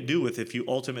nothing to do with if you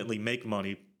ultimately make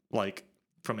money, like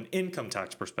from an income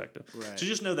tax perspective. Right. So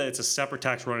just know that it's a separate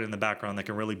tax running in the background that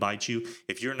can really bite you.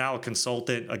 If you're now a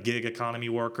consultant, a gig economy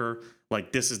worker,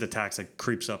 like this is the tax that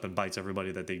creeps up and bites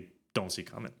everybody that they don't see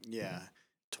coming. Yeah.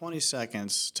 20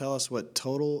 seconds. Tell us what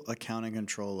total accounting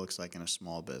control looks like in a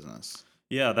small business.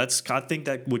 Yeah, I think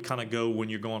that would kind of go when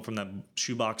you're going from that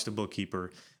shoebox to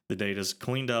bookkeeper. The data's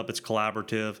cleaned up, it's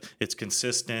collaborative, it's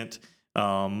consistent.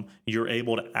 You're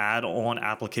able to add on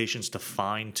applications to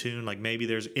fine tune. Like maybe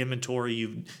there's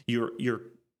inventory, you're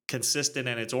consistent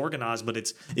and it's organized, but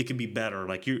it can be better.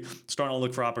 Like you're starting to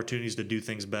look for opportunities to do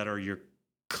things better. You're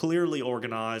clearly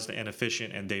organized and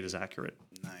efficient, and data's accurate.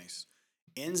 Nice.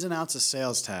 Ins and outs of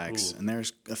sales tax, and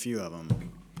there's a few of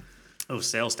them. Oh,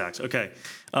 sales tax. Okay.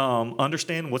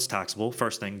 Understand what's taxable.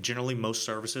 First thing, generally most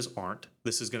services aren't.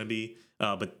 This is going to be,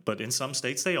 but in some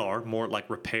states they are more like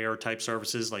repair type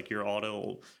services, like your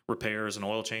auto repairs and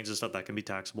oil changes and stuff that can be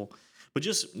taxable. But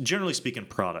just generally speaking,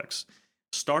 products.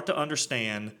 Start to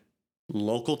understand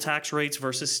local tax rates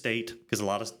versus state, because a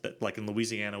lot of, like in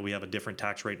Louisiana, we have a different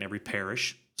tax rate in every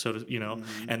parish. So,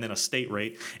 and then a state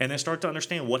rate, and then start to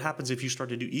understand what happens if you start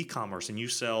to do e-commerce and you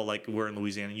sell, like we're in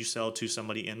Louisiana, and you sell to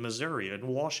somebody in Missouri and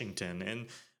Washington and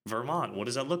Vermont. What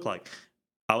does that look like?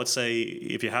 I would say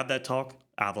if you have that talk,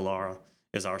 Avalara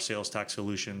is our sales tax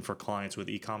solution for clients with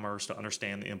e-commerce to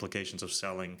understand the implications of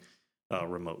selling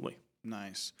remotely.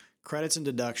 Nice. Credits and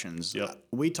deductions. Yep.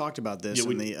 We talked about this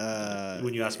when you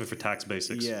asked me for tax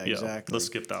basics. Yeah, exactly. Let's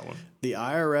skip that one. The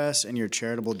IRS and your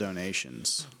charitable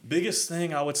donations. Biggest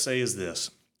thing I would say is this.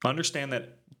 Understand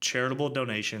that charitable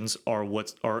donations are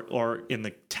in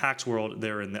the tax world,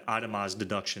 they're in the itemized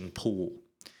deduction pool.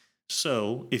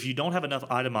 So if you don't have enough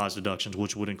itemized deductions,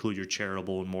 which would include your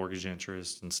charitable and mortgage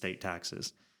interest and state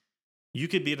taxes, you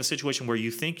could be in a situation where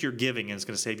you think you're giving and it's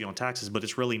going to save you on taxes, but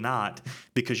it's really not,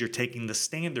 because you're taking the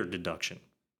standard deduction.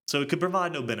 So it could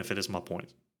provide no benefit, is my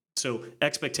point. So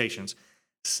expectations.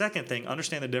 Second thing,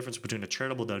 understand the difference between a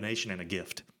charitable donation and a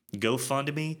gift.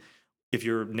 GoFundMe, if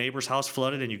your neighbor's house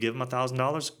flooded and you give them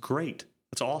 $1,000, great.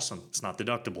 That's awesome. It's not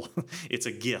deductible. It's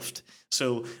a gift.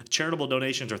 So charitable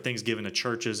donations are things given to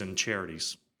churches and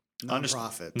charities.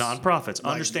 Nonprofits. Nonprofits.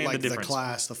 Understand like the difference. The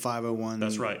class, the 501.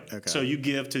 That's right. Okay. So you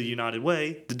give to the United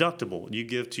Way, deductible. You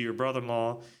give to your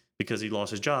brother-in-law because he lost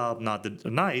his job, not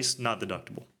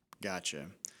deductible. Gotcha.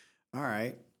 All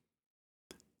right.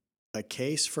 A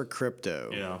case for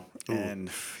crypto. Yeah. Ooh. And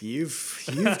you've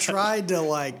tried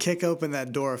to kick open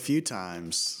that door a few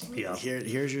times. Yeah.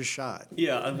 Here's your shot.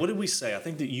 Yeah. What did we say? I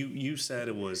think that you said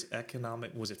it was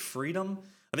economic. Was it freedom?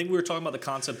 I think we were talking about the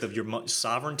concept of your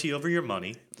sovereignty over your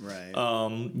money, right?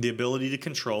 The ability to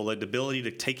control it, the ability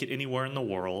to take it anywhere in the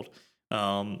world,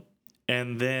 and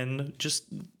then just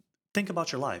think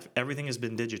about your life. Everything has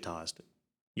been digitized.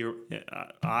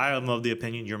 I am of the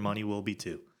opinion your money will be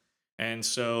too, and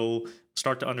so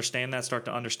start to understand that. Start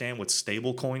to understand what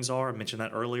stable coins are. I mentioned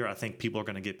that earlier. I think people are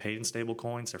going to get paid in stable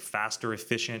coins. They're faster,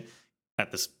 efficient.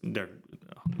 They're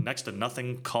next to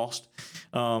nothing cost,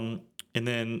 and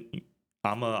then.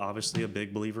 I'm obviously a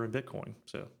big believer in Bitcoin,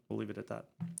 so we'll leave it at that.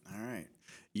 All right.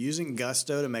 Using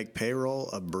Gusto to make payroll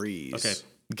a breeze. Okay.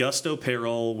 Gusto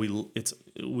payroll,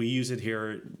 we use it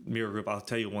here at Mirror Group. I'll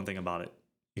tell you one thing about it.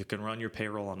 You can run your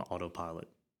payroll on autopilot.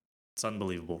 It's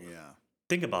unbelievable. Yeah.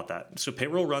 Think about that. So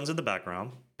payroll runs in the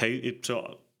background.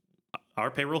 So our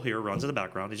payroll here runs in the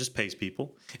background. It just pays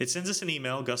people. It sends us an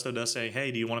email. Gusto does say, hey,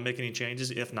 do you want to make any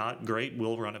changes? If not, great.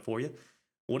 We'll run it for you.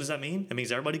 What does that mean? It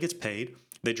means everybody gets paid.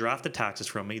 They draft the taxes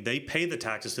from me. They pay the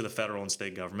taxes to the federal and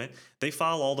state government. They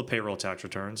file all the payroll tax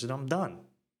returns, and I'm done.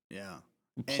 Yeah.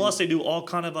 Plus, they do all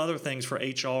kind of other things for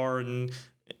HR and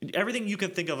everything you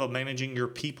can think of managing your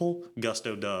people.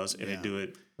 Gusto does, and they do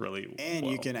it really well. And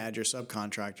you can add your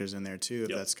subcontractors in there too.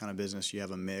 If that's the kind of business, you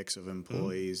have a mix of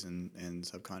employees and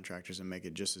subcontractors, and make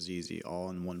it just as easy,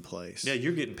 all in one place. Yeah,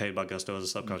 you're getting paid by Gusto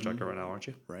as a subcontractor right now, aren't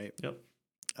you? Right. Yep.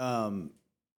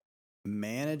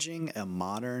 Managing a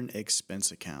modern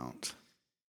expense account.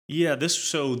 Yeah,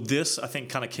 this I think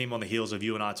kind of came on the heels of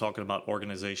you and I talking about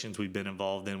organizations we've been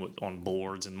involved in on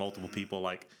boards, and multiple people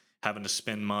like having to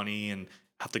spend money and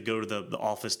have to go to the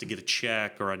office to get a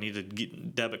check, or I need to get a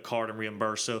debit card and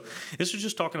reimburse. So this was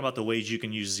just talking about the ways you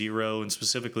can use Xero, and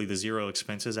specifically the Xero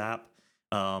Expenses app,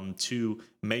 to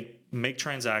make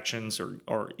transactions,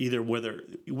 or either whether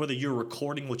you're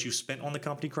recording what you spent on the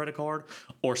company credit card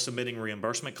or submitting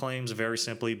reimbursement claims. Very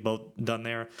simply, both done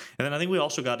there. And then I think we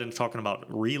also got into talking about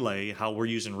Relay, how we're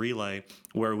using Relay,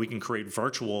 where we can create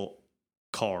virtual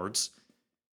cards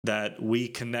that we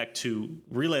connect to.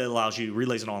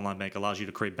 Relay's an online bank, allows you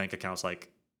to create bank accounts like,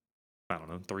 I don't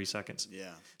know, 3 seconds.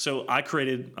 Yeah. So I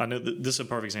know this is a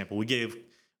perfect example. We gave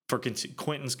for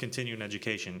Quentin's continuing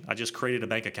education. I just created a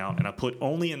bank account and I put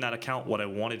only in that account what I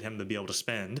wanted him to be able to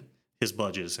spend, his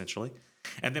budget essentially.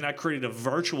 And then I created a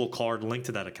virtual card linked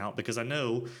to that account because I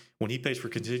know when he pays for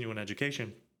continuing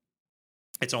education,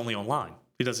 it's only online.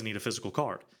 He doesn't need a physical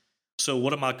card. So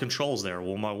what are my controls there?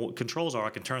 Well, my controls are I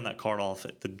can turn that card off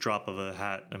at the drop of a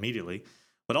hat immediately.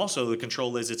 But also the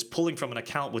control is it's pulling from an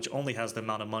account which only has the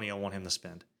amount of money I want him to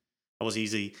spend. That was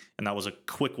easy, and that was a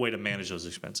quick way to manage those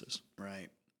expenses. Right.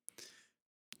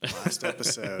 Last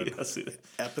episode. Yes.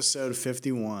 Episode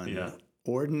 51. Yeah.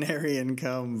 Ordinary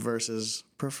income versus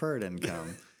preferred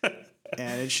income.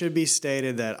 And it should be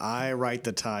stated that I write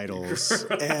the titles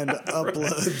and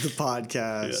upload the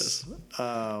podcast.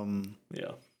 Yes.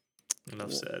 Yeah.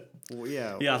 Enough said. Well,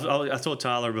 yeah. Yeah, I told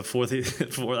Tyler before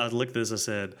I looked at this, I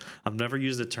said, I've never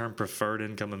used the term preferred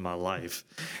income in my life.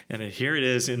 And here it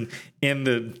is in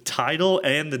the title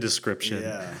and the description.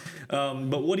 Yeah.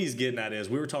 But what he's getting at is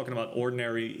we were talking about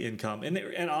ordinary income.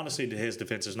 And honestly, to his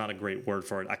defense, there's not a great word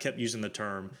for it. I kept using the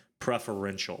term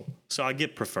preferential. So I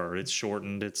get preferred. It's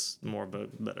shortened. It's more of a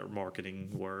better marketing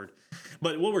word.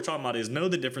 But what we're talking about is know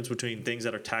the difference between things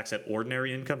that are taxed at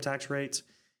ordinary income tax rates.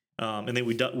 And then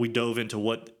we dove into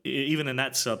what, even in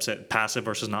that subset, passive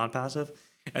versus non-passive.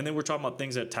 And then we're talking about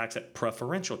things that tax at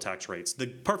preferential tax rates. The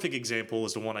perfect example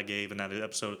is the one I gave in that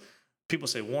episode. People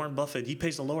say, Warren Buffett, he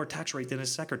pays a lower tax rate than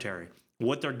his secretary.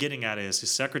 What they're getting at is his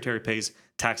secretary pays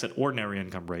tax at ordinary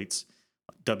income rates,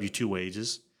 W-2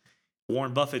 wages.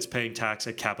 Warren Buffett's paying tax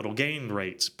at capital gain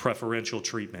rates, preferential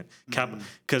treatment.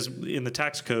 Because in the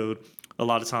tax code, a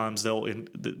lot of times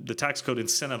the tax code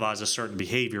incentivizes a certain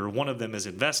behavior. One of them is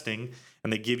investing,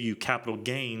 and they give you capital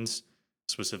gains,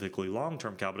 specifically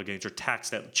long-term capital gains, are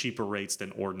taxed at cheaper rates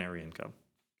than ordinary income.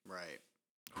 Right.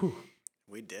 Whew.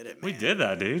 We did it, man. We did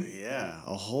that, dude. Yeah,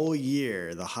 a whole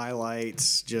year. The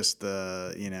highlights, just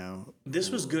This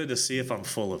was good to see if I'm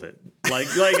full of it. Like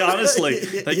honestly,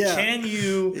 can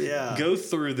you go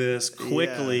through this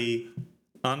quickly,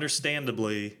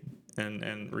 understandably,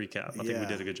 and recap? I think we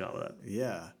did a good job of that.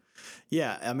 Yeah.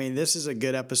 Yeah. I mean, this is a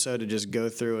good episode to just go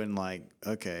through and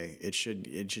it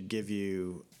should give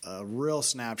you a real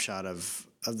snapshot of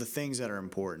the things that are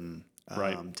important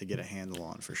to get a handle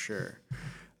on for sure.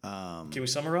 Can we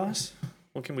summarize?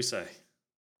 What can we say?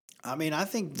 I mean, I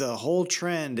think the whole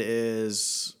trend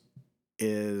is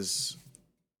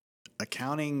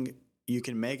accounting. You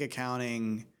can make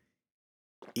accounting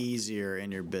easier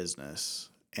in your business,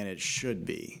 and it should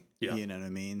be. Yeah. You know what I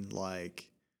mean?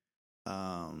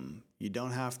 You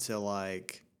don't have to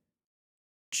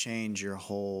change your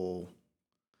whole.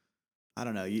 I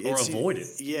don't know. Or avoid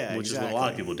it. Yeah, which exactly. is what a lot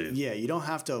of people do. Yeah, you don't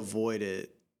have to avoid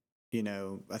it.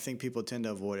 I think people tend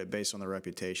to avoid it based on the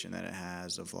reputation that it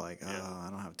has of I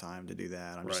don't have time to do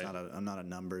that. I'm not a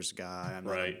numbers guy. I'm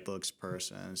not a books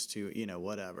person. It's too,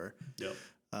 whatever. Yep.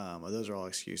 Those are all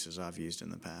excuses I've used in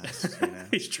the past.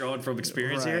 He's drawing from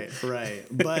experience here. Right.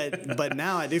 But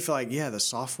now I do feel the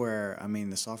software,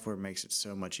 the software makes it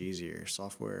so much easier.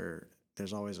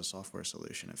 There's always a software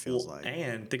solution, it feels like.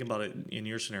 And think about it in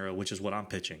your scenario, which is what I'm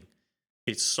pitching.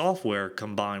 It's software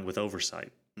combined with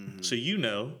oversight. Mm-hmm. So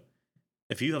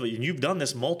if you've done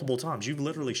this multiple times, you've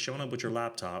literally shown up with your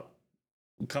laptop,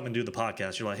 come and do the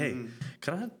podcast. You're like, hey,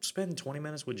 can I spend 20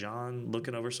 minutes with John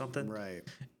looking over something? Right.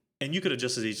 And you could have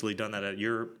just as easily done that at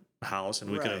your house,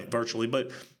 and we could have virtually.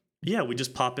 But we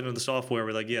just pop into the software.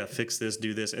 We're like, fix this,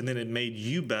 do this, and then it made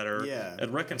you better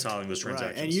at reconciling those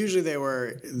transactions. Right. And usually they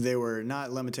were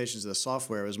not limitations of the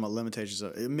software. It was limitations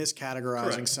of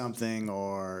miscategorizing something,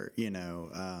 or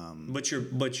But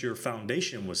your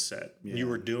foundation was set. Yeah. You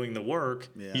were doing the work.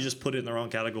 Yeah. You just put it in the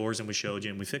wrong categories, and we showed you,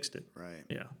 and we fixed it. Right.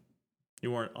 Yeah. You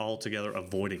weren't altogether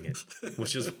avoiding it,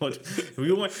 which is what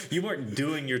you weren't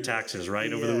doing your taxes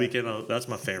over the weekend. Oh, that's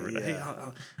my favorite.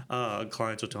 Yeah. Hey,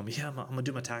 clients will tell me, I'm gonna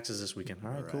do my taxes this weekend. All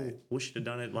right, cool. Wish you'd have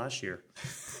done it last year.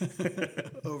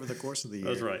 Over the course of the year.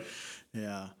 That's right.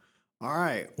 Yeah. All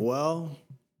right. Well,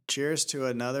 cheers to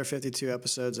another 52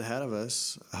 episodes ahead of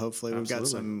us. Hopefully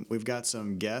we've got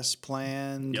some guests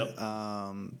planned. Yep.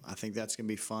 I think that's gonna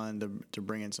be fun to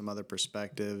bring in some other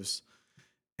perspectives,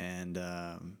 and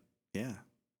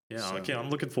okay, I'm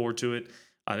looking forward to it.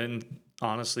 I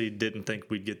honestly didn't think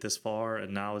we'd get this far,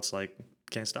 and now it's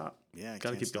can't stop. Yeah,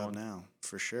 gotta keep going now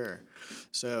for sure.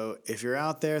 So if you're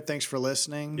out there, thanks for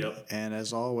listening. Yep. And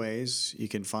as always, you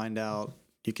can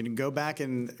go back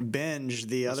and binge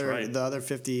the other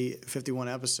 51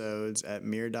 episodes at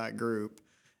mir.group.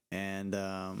 And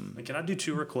can I do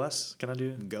 2 requests?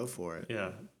 Go for it.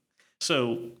 Yeah.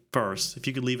 So first, if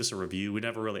you could leave us a review, we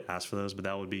never really asked for those, but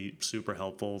that would be super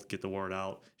helpful to get the word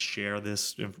out. Share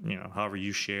this, however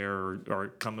you share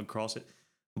or come across it.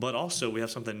 but also we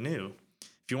have something new.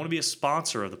 If you want to be a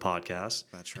sponsor of the podcast,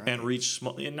 that's right, and reach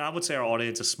small, and I would say our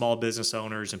audience is small business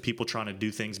owners and people trying to do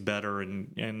things better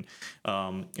and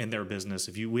in their business.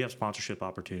 We have sponsorship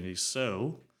opportunities.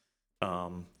 So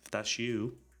if that's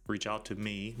you, reach out to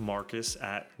me, Marcus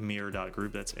at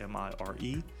Mirror.group. That's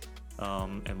MIRE.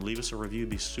 And leave us a review. It'd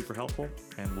be super helpful,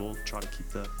 and we'll try to keep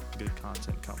the good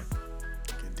content coming.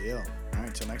 Good deal. All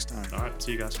right, till next time. All right,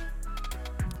 see you guys.